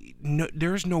 No,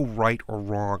 there is no right or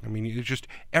wrong. I mean, it's just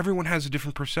everyone has a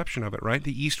different perception of it, right?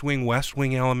 The East Wing, West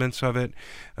Wing elements of it.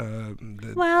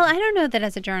 Well, I don't know that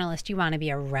as a journalist you want to be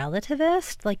a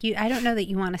relativist. I don't know that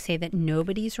you want to say that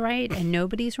nobody's right and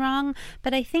nobody's wrong.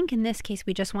 But I think in this case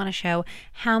we just want to show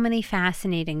how many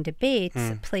fascinating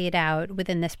debates played out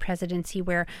within this presidency,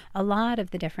 where a lot of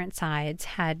the different sides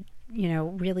had,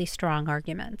 really strong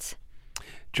arguments.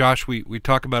 Josh, we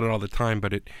talk about it all the time,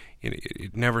 but it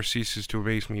never ceases to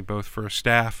amaze me, both for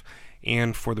staff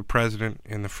and for the president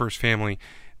and the first family.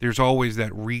 There's always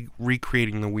that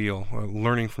recreating the wheel,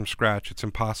 learning from scratch. It's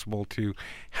impossible to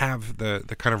have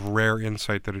the kind of rare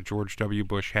insight that a George W.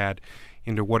 Bush had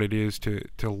into what it is to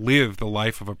live the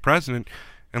life of a president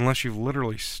unless you've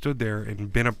literally stood there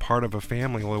and been a part of a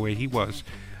family the way he was.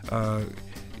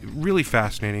 Really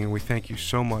fascinating, and we thank you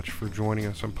so much for joining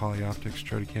us on PolyOptics,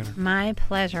 Jodi Kantor. My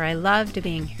pleasure. I loved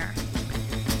being here.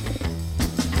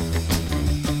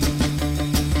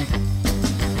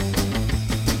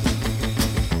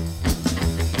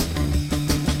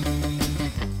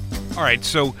 All right,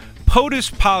 so POTUS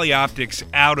PolyOptics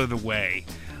out of the way.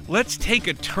 Let's take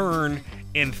a turn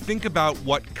and think about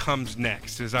what comes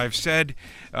next. As I've said,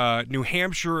 New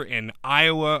Hampshire and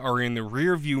Iowa are in the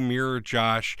rearview mirror,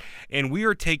 Josh, and we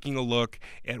are taking a look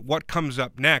at what comes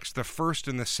up next, the first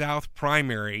in the South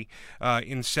primary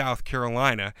in South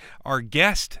Carolina. Our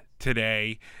guest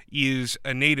today is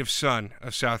a native son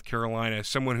of South Carolina,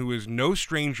 someone who is no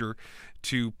stranger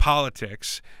to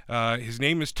politics. His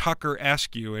name is Tucker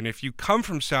Askew, and if you come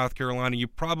from South Carolina, you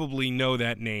probably know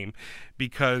that name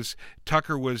because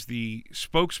Tucker was the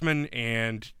spokesman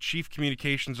and chief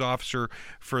communications officer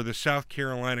for the South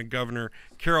Carolina governor,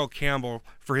 Carroll Campbell,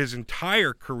 for his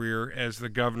entire career as the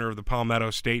governor of the Palmetto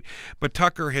State. But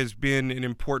Tucker has been an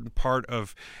important part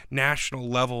of national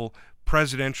level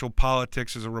presidential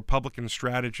politics as a Republican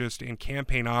strategist and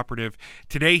campaign operative.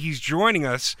 Today he's joining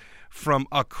us from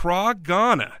Accra,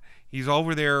 Ghana. He's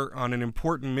over there on an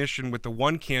important mission with the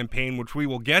One campaign, which we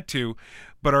will get to.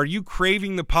 But are you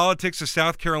craving the politics of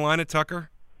South Carolina, Tucker?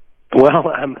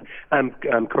 Well,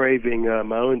 I'm craving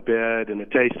my own bed and a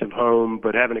taste of home,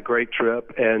 but having a great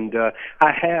trip. And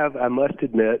I must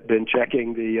admit, been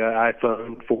checking the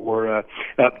iPhone for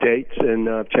updates and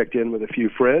checked in with a few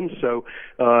friends. So,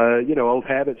 old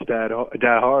habits die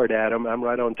hard, Adam. I'm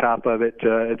right on top of it,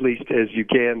 at least as you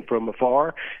can from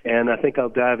afar. And I think I'll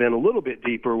dive in a little bit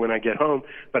deeper when I get home.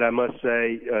 But I must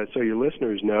say, so your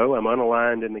listeners know, I'm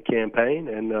unaligned in the campaign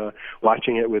and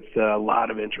watching it with a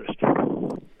lot of interest.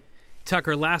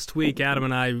 Tucker, last week, Adam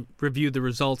and I reviewed the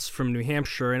results from New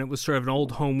Hampshire, and it was sort of an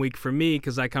old home week for me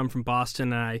because I come from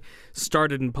Boston, and I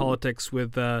started in politics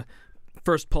with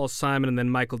first Paul Simon and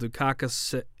then Michael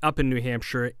Dukakis up in New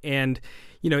Hampshire. And,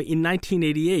 in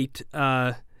 1988,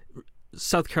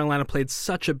 South Carolina played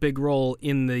such a big role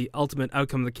in the ultimate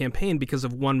outcome of the campaign because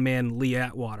of one man, Lee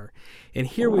Atwater. And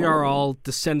here we are all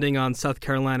descending on South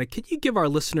Carolina. Could you give our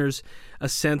listeners a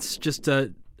sense, just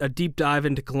a deep dive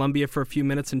into Columbia for a few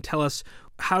minutes and tell us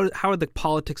how are the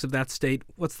politics of that state?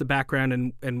 What's the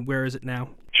background and where is it now?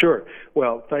 Sure.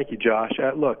 Well, thank you, Josh.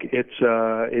 Look,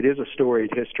 it is a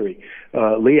storied history.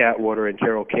 Lee Atwater and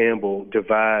Carroll Campbell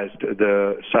devised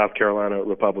the South Carolina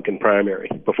Republican primary.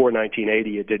 Before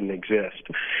 1980, it didn't exist.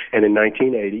 And in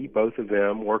 1980, both of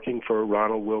them, working for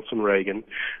Ronald Wilson Reagan,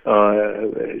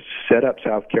 set up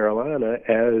South Carolina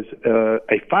as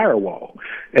a firewall,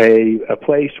 a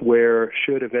place where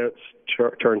should events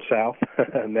turn south,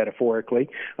 metaphorically,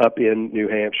 up in New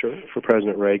Hampshire for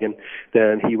President Reagan,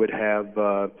 then he would have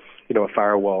a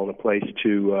firewall and a place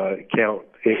to count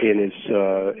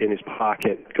in his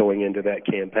pocket going into that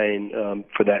campaign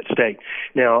for that state.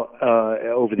 Now,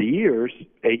 over the years,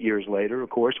 8 years later, of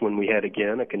course, when we had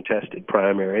again a contested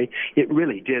primary, it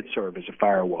really did serve as a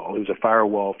firewall. It was a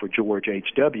firewall for George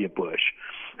H.W. Bush,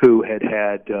 who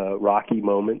had rocky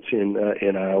moments in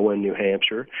Iowa and New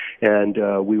Hampshire, and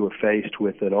we were faced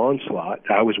with an onslaught.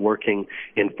 I was working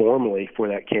informally for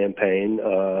that campaign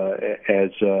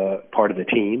as part of the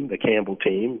team, the Campbell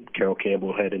team. Carroll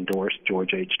Campbell had endorsed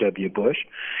George H.W. Bush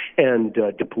and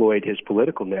deployed his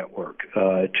political network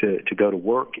to go to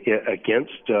work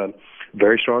against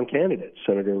very strong candidates,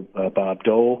 Senator Bob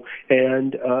Dole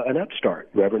and an upstart,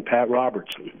 Reverend Pat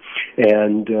Robertson.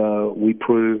 And we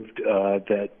proved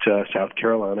that South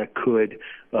Carolina could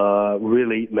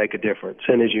really make a difference.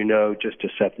 And as you know, just to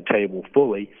set the table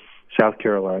fully, South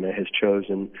Carolina has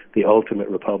chosen the ultimate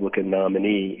Republican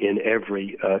nominee in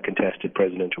every contested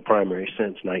presidential primary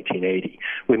since 1980.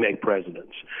 We make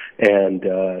presidents. And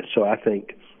so I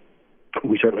think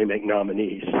we certainly make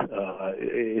nominees.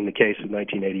 In the case of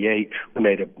 1988, we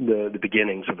made the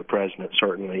beginnings of a president,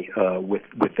 certainly,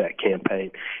 with that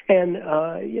campaign. And,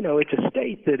 it's a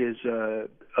state that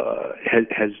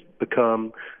has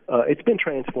become, it's been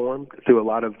transformed through a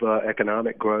lot of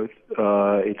economic growth.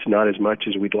 It's not as much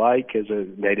as we'd like as a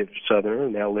native Southerner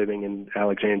now living in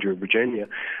Alexandria, Virginia.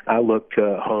 I look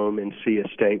home and see a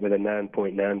state with a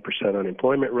 9.9%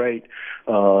 unemployment rate,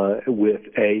 with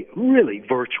a really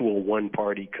virtual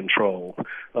one-party control,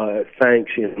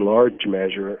 thanks in large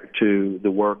measure to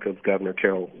the work of Governor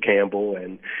Carroll Campbell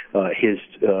and his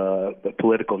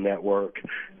political network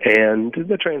and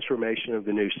the transformation of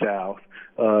the New South.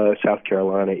 South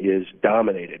Carolina is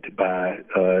dominated by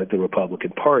the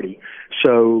Republican Party.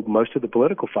 So most of the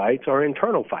political fights are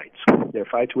internal fights. They're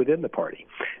fights within the party.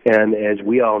 And as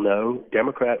we all know,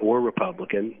 Democrat or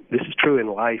Republican, this is true in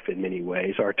life in many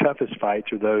ways, our toughest fights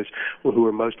are those who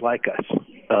are most like us.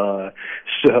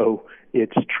 So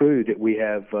it's true that we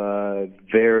have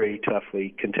very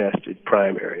toughly contested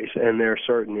primaries, and there are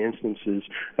certain instances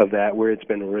of that where it's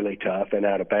been really tough and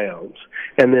out of bounds.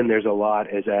 And then there's a lot,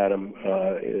 as Adam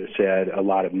said, a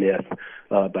lot of myth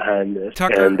behind this.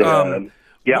 Tucker, and,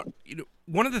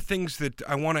 one of the things that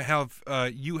I want to have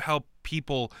you help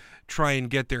people try and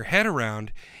get their head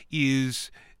around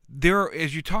is there,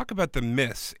 as you talk about the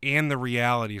myths and the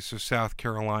realities of South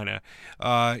Carolina,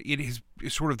 it is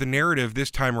sort of the narrative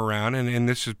this time around, and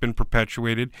this has been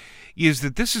perpetuated, is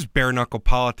that this is bare-knuckle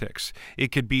politics.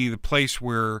 It could be the place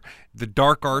where the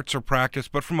dark arts are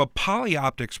practiced, but from a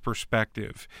polyoptics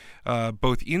perspective,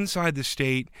 both inside the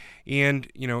state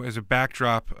and, as a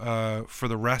backdrop for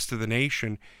the rest of the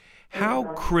nation, how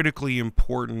critically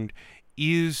important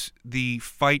is the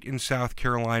fight in South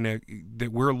Carolina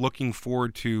that we're looking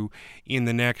forward to in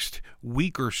the next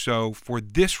week or so for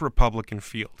this Republican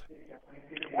field?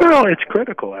 Well, it's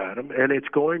critical, Adam, and it's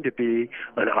going to be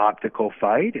an optical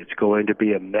fight. It's going to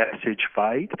be a message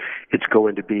fight. It's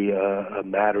going to be a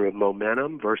matter of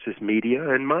momentum versus media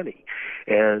and money,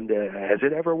 and as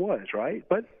it ever was, right?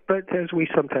 But as we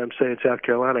sometimes say in South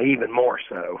Carolina, even more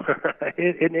so.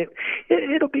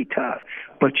 It'll be tough.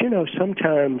 But,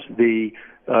 sometimes the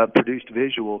produced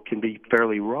visual can be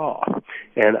fairly raw.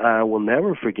 And I will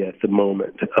never forget the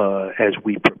moment as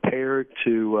we prepared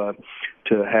to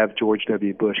have George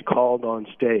W. Bush called on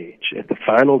stage at the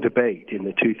final debate in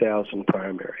the 2000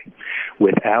 primary,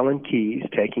 with Alan Keyes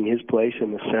taking his place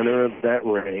in the center of that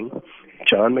ring,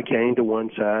 John McCain to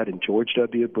one side and George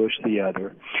W. Bush the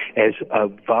other, as a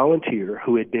volunteer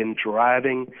who had been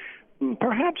driving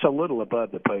perhaps a little above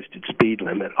the posted speed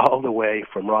limit all the way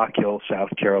from Rock Hill, South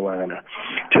Carolina,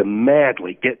 to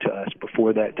madly get to us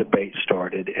before that debate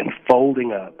started and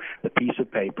folding up the piece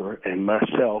of paper and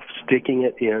myself sticking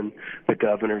it in the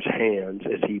governor's hands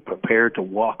as he prepared to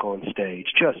walk on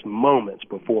stage. Just moments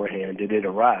beforehand did it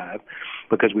arrive,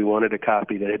 because we wanted a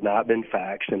copy that had not been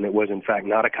faxed, and it was in fact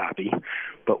not a copy,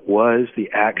 but was the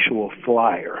actual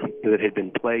flyer that had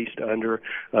been placed under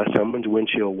someone's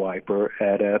windshield wiper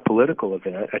at a political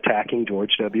event attacking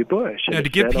George W. Bush. Now, to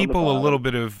give people a little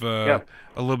bit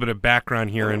of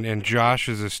background here, and Josh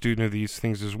is a student of these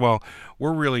things as well,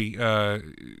 we're really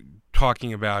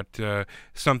talking about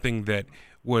something that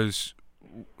was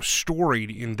storied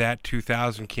in that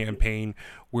 2000 campaign,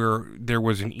 where there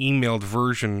was an emailed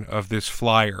version of this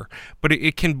flyer, but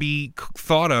it can be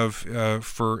thought of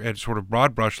for at sort of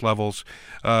broad brush levels,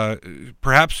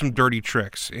 perhaps some dirty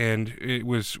tricks, and it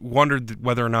was wondered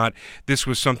whether or not this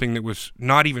was something that was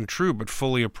not even true, but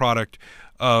fully a product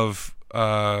of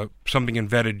something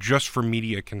invented just for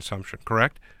media consumption.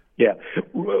 Correct? Yeah,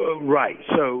 right.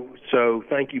 So So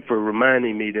thank you for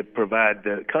reminding me to provide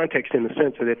the context in the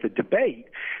sense that at the debate,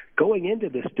 going into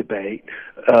this debate,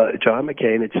 John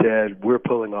McCain had said, we're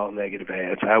pulling all negative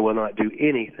ads. I will not do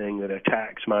anything that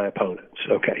attacks my opponents.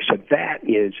 Okay, so that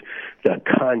is the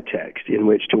context in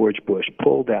which George Bush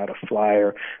pulled out a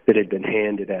flyer that had been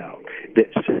handed out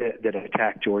that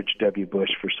attacked George W. Bush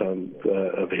for some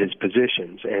of his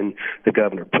positions. And the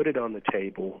governor put it on the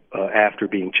table after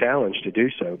being challenged to do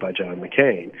so by John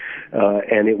McCain.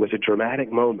 And it was a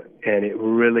dramatic moment, and it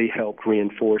really helped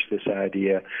reinforce this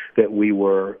idea that we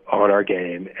were on our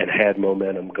game and had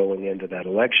momentum going into that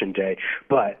election day.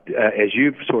 But as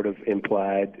you've sort of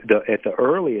implied, at the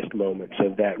earliest moments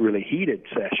of that really heated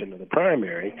session of the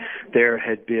primary, there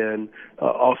had been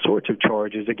all sorts of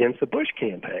charges against the Bush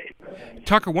campaign.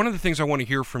 Tucker, one of the things I want to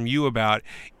hear from you about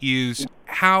is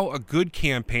how a good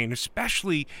campaign,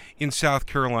 especially in South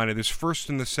Carolina, this first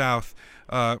in the South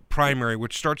primary,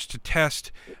 which starts to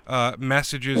test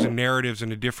messages and narratives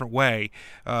in a different way.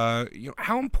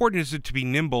 How important is it to be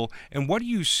nimble, and what do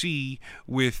you see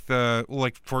with,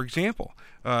 like, for example,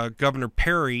 Governor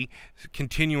Perry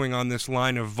continuing on this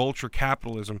line of vulture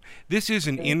capitalism? This is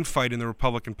an infight in the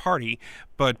Republican Party,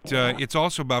 but it's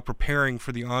also about preparing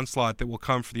for the onslaught that will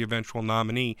come for the eventual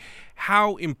nominee.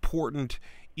 How important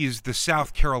is the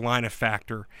South Carolina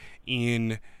factor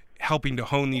in helping to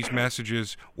hone these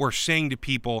messages, or saying to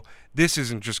people, this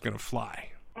isn't just going to fly?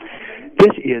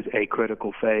 This is a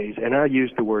critical phase, and I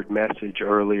used the word message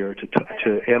earlier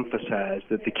to emphasize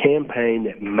that the campaign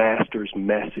that masters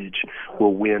message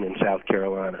will win in South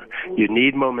Carolina. You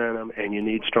need momentum and you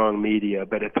need strong media,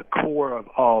 but at the core of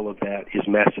all of that is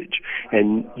message.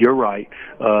 And you're right,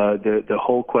 the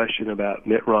whole question about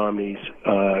Mitt Romney's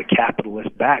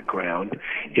capitalist background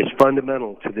is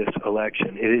fundamental to this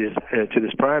election. It is to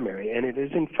this primary, and it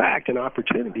is in fact an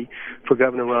opportunity for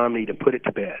Governor Romney to put it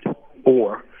to bed,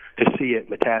 or to see it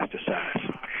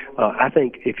metastasize. I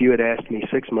think if you had asked me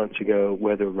 6 months ago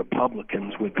whether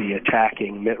Republicans would be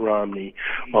attacking Mitt Romney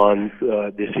on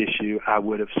this issue, I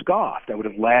would have scoffed. I would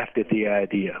have laughed at the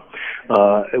idea.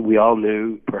 We all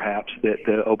knew, perhaps, that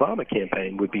the Obama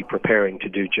campaign would be preparing to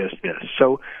do just this.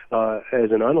 So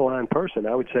as an unaligned person,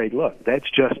 I would say, look, that's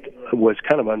just was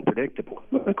kind of unpredictable.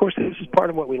 Of course, this is part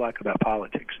of what we like about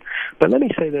politics. But let me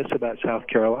say this about South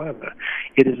Carolina.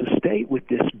 It is a state with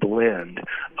this blend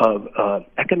of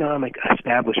economic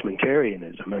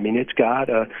establishmentarianism. I mean, it's got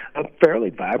a fairly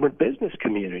vibrant business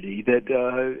community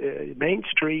that Main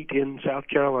Street in South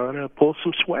Carolina pulls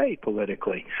some sway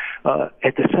politically.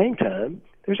 At the same time,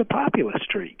 there's a populist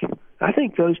streak. I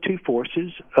think those two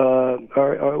forces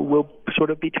will sort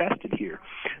of be tested here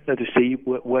to see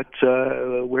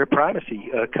where primacy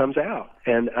comes out.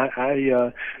 And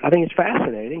I think it's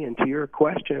fascinating. And to your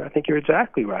question, I think you're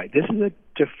exactly right. This is a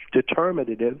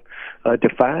determinative,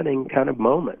 defining kind of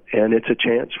moment, and it's a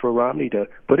chance for Romney to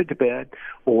put it to bed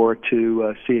or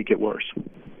to see it get worse.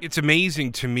 It's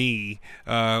amazing to me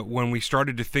when we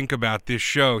started to think about this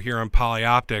show here on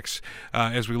Polyoptics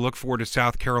as we look forward to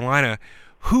South Carolina.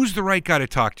 Who's the right guy to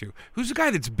talk to? Who's the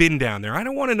guy that's been down there? I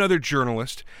don't want another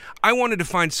journalist. I wanted to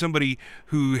find somebody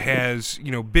who has,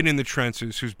 been in the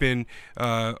trenches, who's been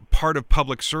part of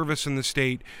public service in the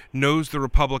state, knows the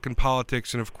Republican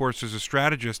politics, and of course is a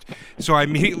strategist. So I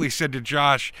immediately said to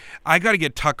Josh, I got to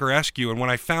get Tucker Eskew. And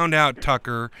when I found out,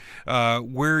 Tucker,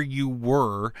 where you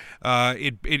were,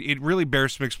 it really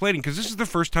bears some explaining, because this is the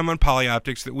first time on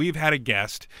Polyoptics that we've had a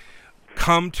guest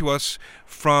come to us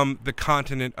from the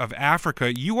continent of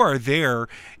Africa. You are there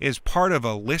as part of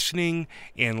a listening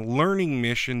and learning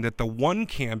mission that the One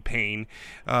campaign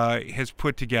has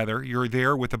put together. You're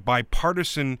there with a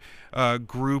bipartisan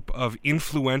group of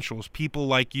influentials, people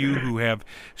like you who have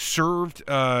served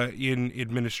in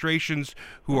administrations,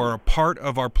 who are a part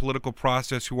of our political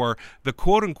process, who are the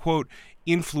quote-unquote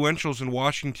influentials in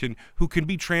Washington who can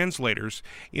be translators.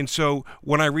 And so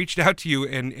when I reached out to you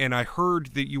and I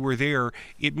heard that you were there,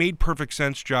 it made perfect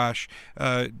sense, Josh,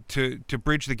 to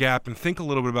bridge the gap and think a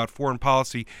little bit about foreign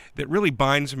policy that really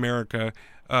binds America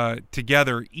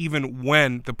together even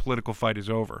when the political fight is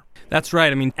over. That's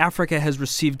right. I mean, Africa has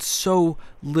received so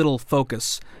little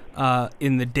focus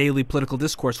in the daily political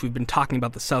discourse. We've been talking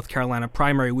about the South Carolina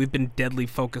primary. We've been deadly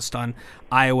focused on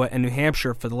Iowa and New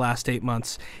Hampshire for the last 8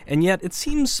 months. And yet it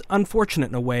seems unfortunate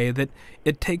in a way that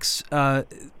it takes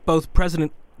both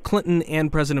President Clinton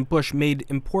and President Bush made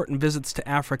important visits to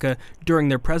Africa during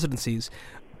their presidencies,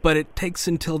 but it takes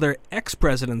until their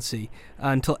ex-presidency,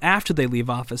 until after they leave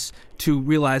office, to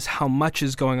realize how much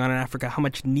is going on in Africa, how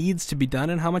much needs to be done,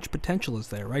 and how much potential is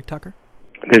there. Right, Tucker?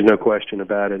 There's no question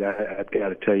about it. I've got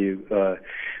to tell you,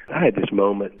 I had this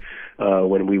moment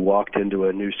when we walked into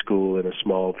a new school in a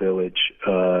small village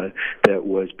that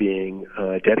was being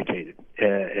dedicated,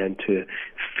 and to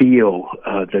feel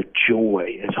the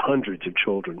joy as hundreds of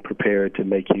children prepared to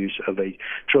make use of a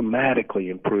dramatically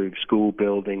improved school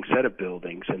building, set of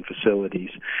buildings and facilities,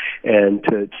 and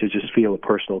to just feel a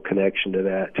personal connection to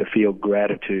that, to feel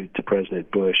gratitude to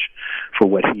President Bush for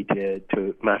what he did,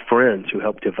 to my friends who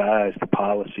helped devise the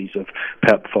policies of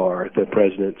PEPFAR, the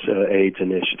President's AIDS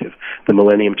Initiative, the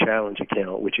Millennium Challenge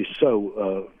account, which is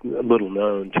so little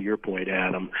known, to your point,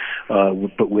 Adam,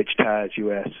 but which ties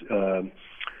U.S.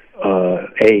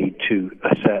 Aid to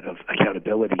a set of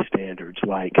accountability standards,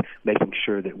 like making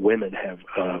sure that women have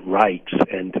rights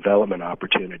and development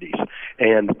opportunities,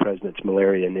 and the President's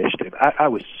Malaria Initiative. I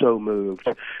was so moved.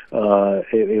 It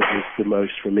was the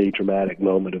most, for me, dramatic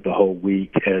moment of the whole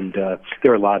week, and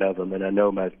there are a lot of them, and I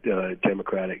know my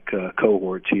Democratic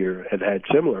cohorts here have had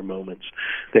similar moments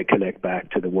that connect back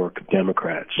to the work of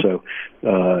Democrats, so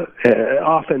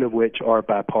often of which are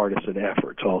bipartisan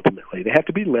efforts, ultimately. They have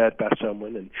to be led by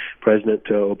someone, and President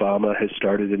Obama has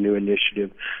started a new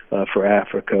initiative for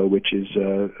Africa, which is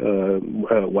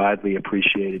widely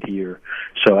appreciated here.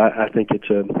 So I think it's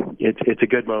a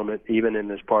good moment, even in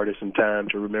this partisan time,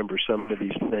 to remember some of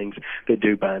these things that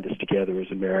do bind us together as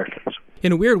Americans.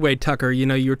 In a weird way, Tucker,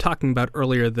 you were talking about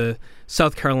earlier the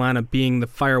South Carolina being the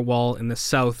firewall in the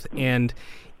South, and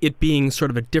it being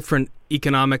sort of a different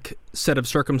economic set of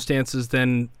circumstances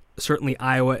than certainly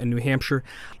Iowa and New Hampshire.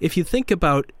 If you think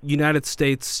about United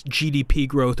States GDP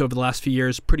growth over the last few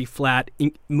years, pretty flat,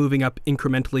 moving up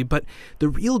incrementally, but the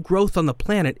real growth on the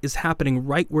planet is happening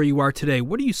right where you are today.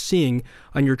 What are you seeing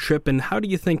on your trip, and how do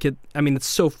you think it's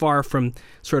so far from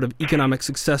sort of economic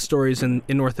success stories in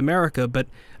North America, but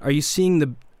are you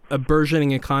seeing a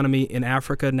burgeoning economy in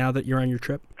Africa now that you're on your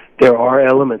trip? There are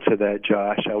elements of that,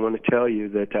 Josh. I want to tell you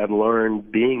that I've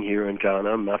learned being here in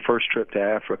Ghana, my first trip to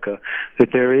Africa, that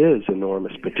there is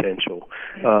enormous potential.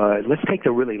 Let's take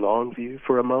the really long view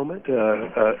for a moment.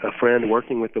 A friend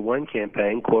working with the One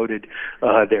Campaign quoted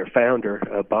their founder,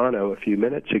 Bono, a few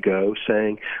minutes ago,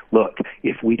 saying, look,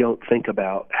 if we don't think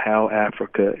about how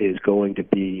Africa is going to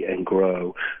be and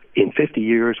grow, in 50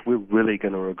 years, we're really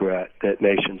going to regret that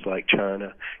nations like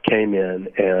China came in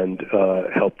and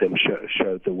helped them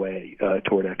show the way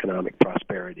toward economic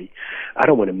prosperity. I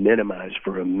don't want to minimize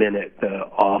for a minute the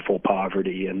awful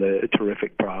poverty and the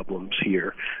terrific problems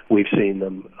here. We've seen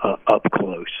them up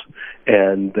close,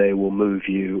 and they will move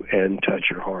you and touch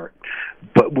your heart.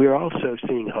 But we're also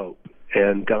seeing hope.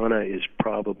 And Ghana is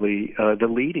probably the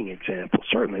leading example,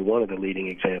 certainly one of the leading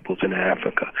examples in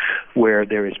Africa, where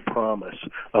there is promise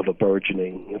of a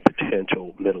burgeoning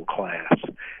potential middle class.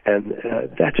 And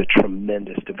that's a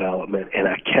tremendous development, and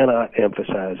I cannot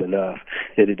emphasize enough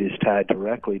that it is tied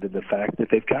directly to the fact that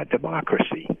they've got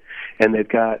democracy, and they've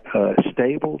got a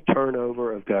stable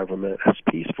turnover of government, a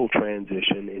peaceful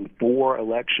transition in 4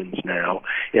 elections now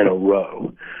in a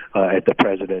row at the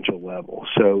presidential level.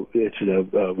 So it's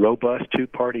a robust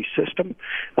 2-party system.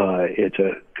 It's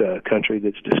a country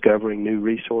that's discovering new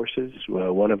resources,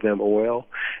 one of them oil,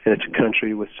 and it's a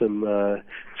country with some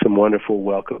wonderful,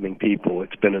 welcoming people.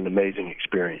 It's been an amazing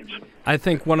experience. I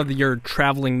think one of your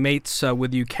traveling mates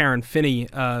with you, Karen Finney,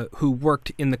 who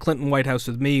worked in the Clinton White House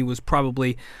with me, was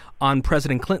probably on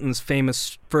President Clinton's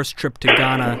famous first trip to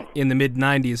Ghana in the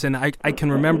mid-'90s. And I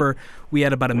can remember we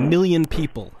had about 1 million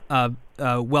people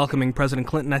welcoming President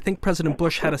Clinton. I think President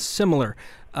Bush had a similar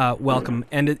welcome.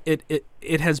 And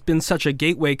it has been such a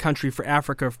gateway country for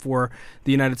Africa for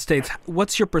the United States.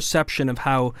 What's your perception of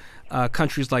how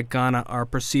countries like Ghana are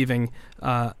perceiving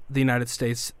the United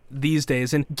States these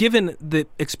days? And given the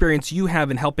experience you have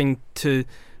in helping to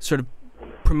sort of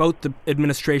promote the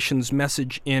administration's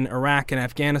message in Iraq and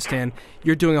Afghanistan,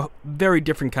 you're doing a very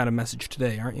different kind of message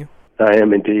today, aren't you? I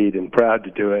am indeed, and proud to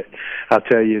do it. I'll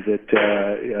tell you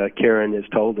that Karen has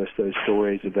told us those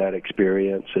stories of that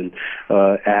experience, and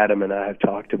Adam and I have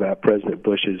talked about President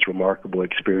Bush's remarkable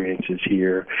experiences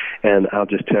here, and I'll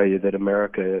just tell you that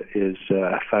America is,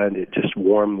 I find it just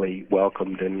warmly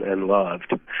welcomed and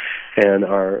loved, and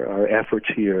our efforts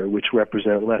here, which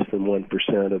represent less than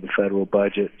 1% of the federal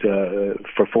budget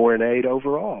for foreign aid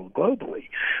overall, globally,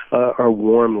 are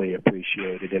warmly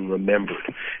appreciated and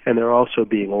remembered, and they're also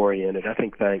being oriented oriented. I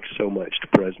think thanks so much to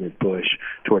President Bush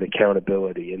toward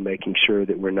accountability and making sure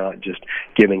that we're not just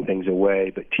giving things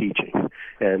away but teaching,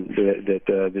 and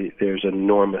that there's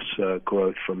enormous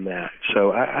growth from that.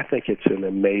 So I think it's an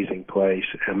amazing place.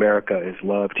 America is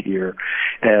loved here,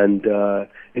 and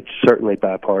it's certainly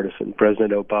bipartisan.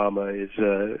 President Obama is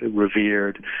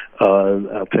revered.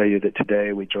 I'll tell you that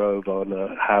today we drove on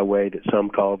a highway that some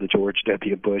call the George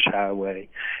W. Bush Highway,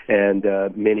 and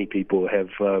many people have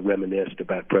reminisced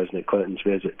about President Clinton's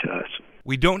visit to us.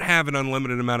 We don't have an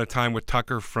unlimited amount of time with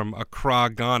Tucker from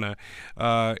Accra, Ghana,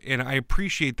 and I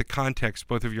appreciate the context,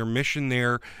 both of your mission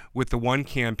there with the One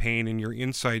campaign and your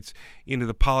insights into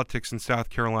the politics in South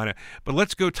Carolina. But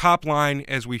let's go top line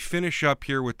as we finish up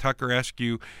here with Tucker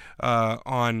Askew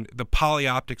on the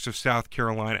polyoptics of South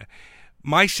Carolina.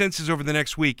 My sense is over the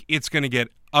next week, it's going to get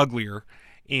uglier,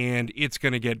 and it's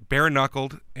going to get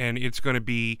bare-knuckled, and it's going to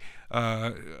be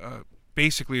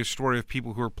basically a story of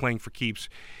people who are playing for keeps.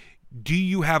 Do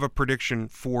you have a prediction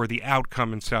for the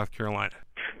outcome in South Carolina?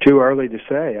 Too early to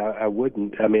say. I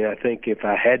wouldn't. I mean, I think if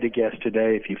I had to guess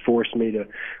today, if you forced me to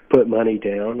put money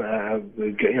down,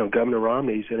 Governor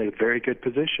Romney's in a very good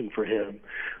position for him.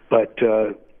 But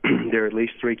there are at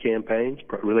least 3 campaigns,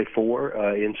 really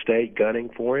 4, in-state gunning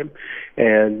for him.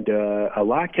 And a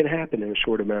lot can happen in a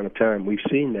short amount of time. We've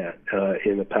seen that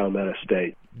in the Palmetto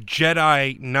State.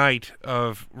 Jedi Knight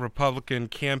of Republican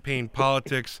campaign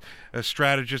politics, a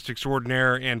strategist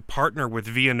extraordinaire, and partner with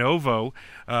Villanovo,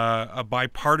 a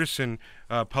bipartisan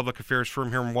public affairs firm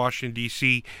here in Washington,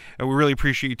 D.C. We really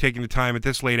appreciate you taking the time at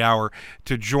this late hour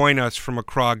to join us from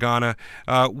Accra, Ghana.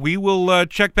 We will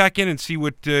check back in and see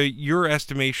what your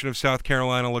estimation of South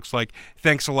Carolina looks like.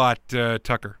 Thanks a lot,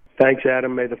 Tucker. Thanks,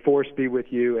 Adam. May the force be with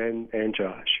you and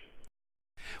Josh.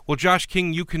 Well, Josh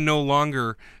King, you can no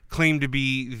longer claim to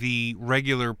be the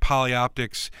regular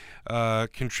polyoptics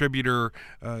contributor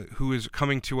who is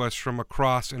coming to us from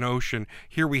across an ocean.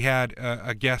 Here we had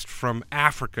a guest from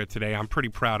Africa today. I'm pretty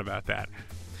proud about that.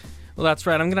 Well, that's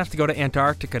right. I'm going to have to go to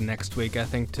Antarctica next week, I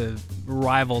think, to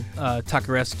rival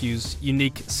Tucker Askew's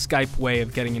unique Skype way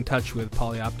of getting in touch with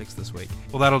polyoptics this week.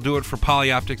 Well, that'll do it for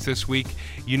polyoptics this week.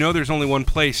 You know there's only one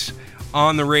place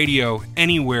on the radio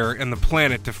anywhere on the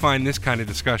planet to find this kind of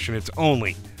discussion. It's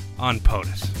only on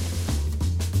POTUS.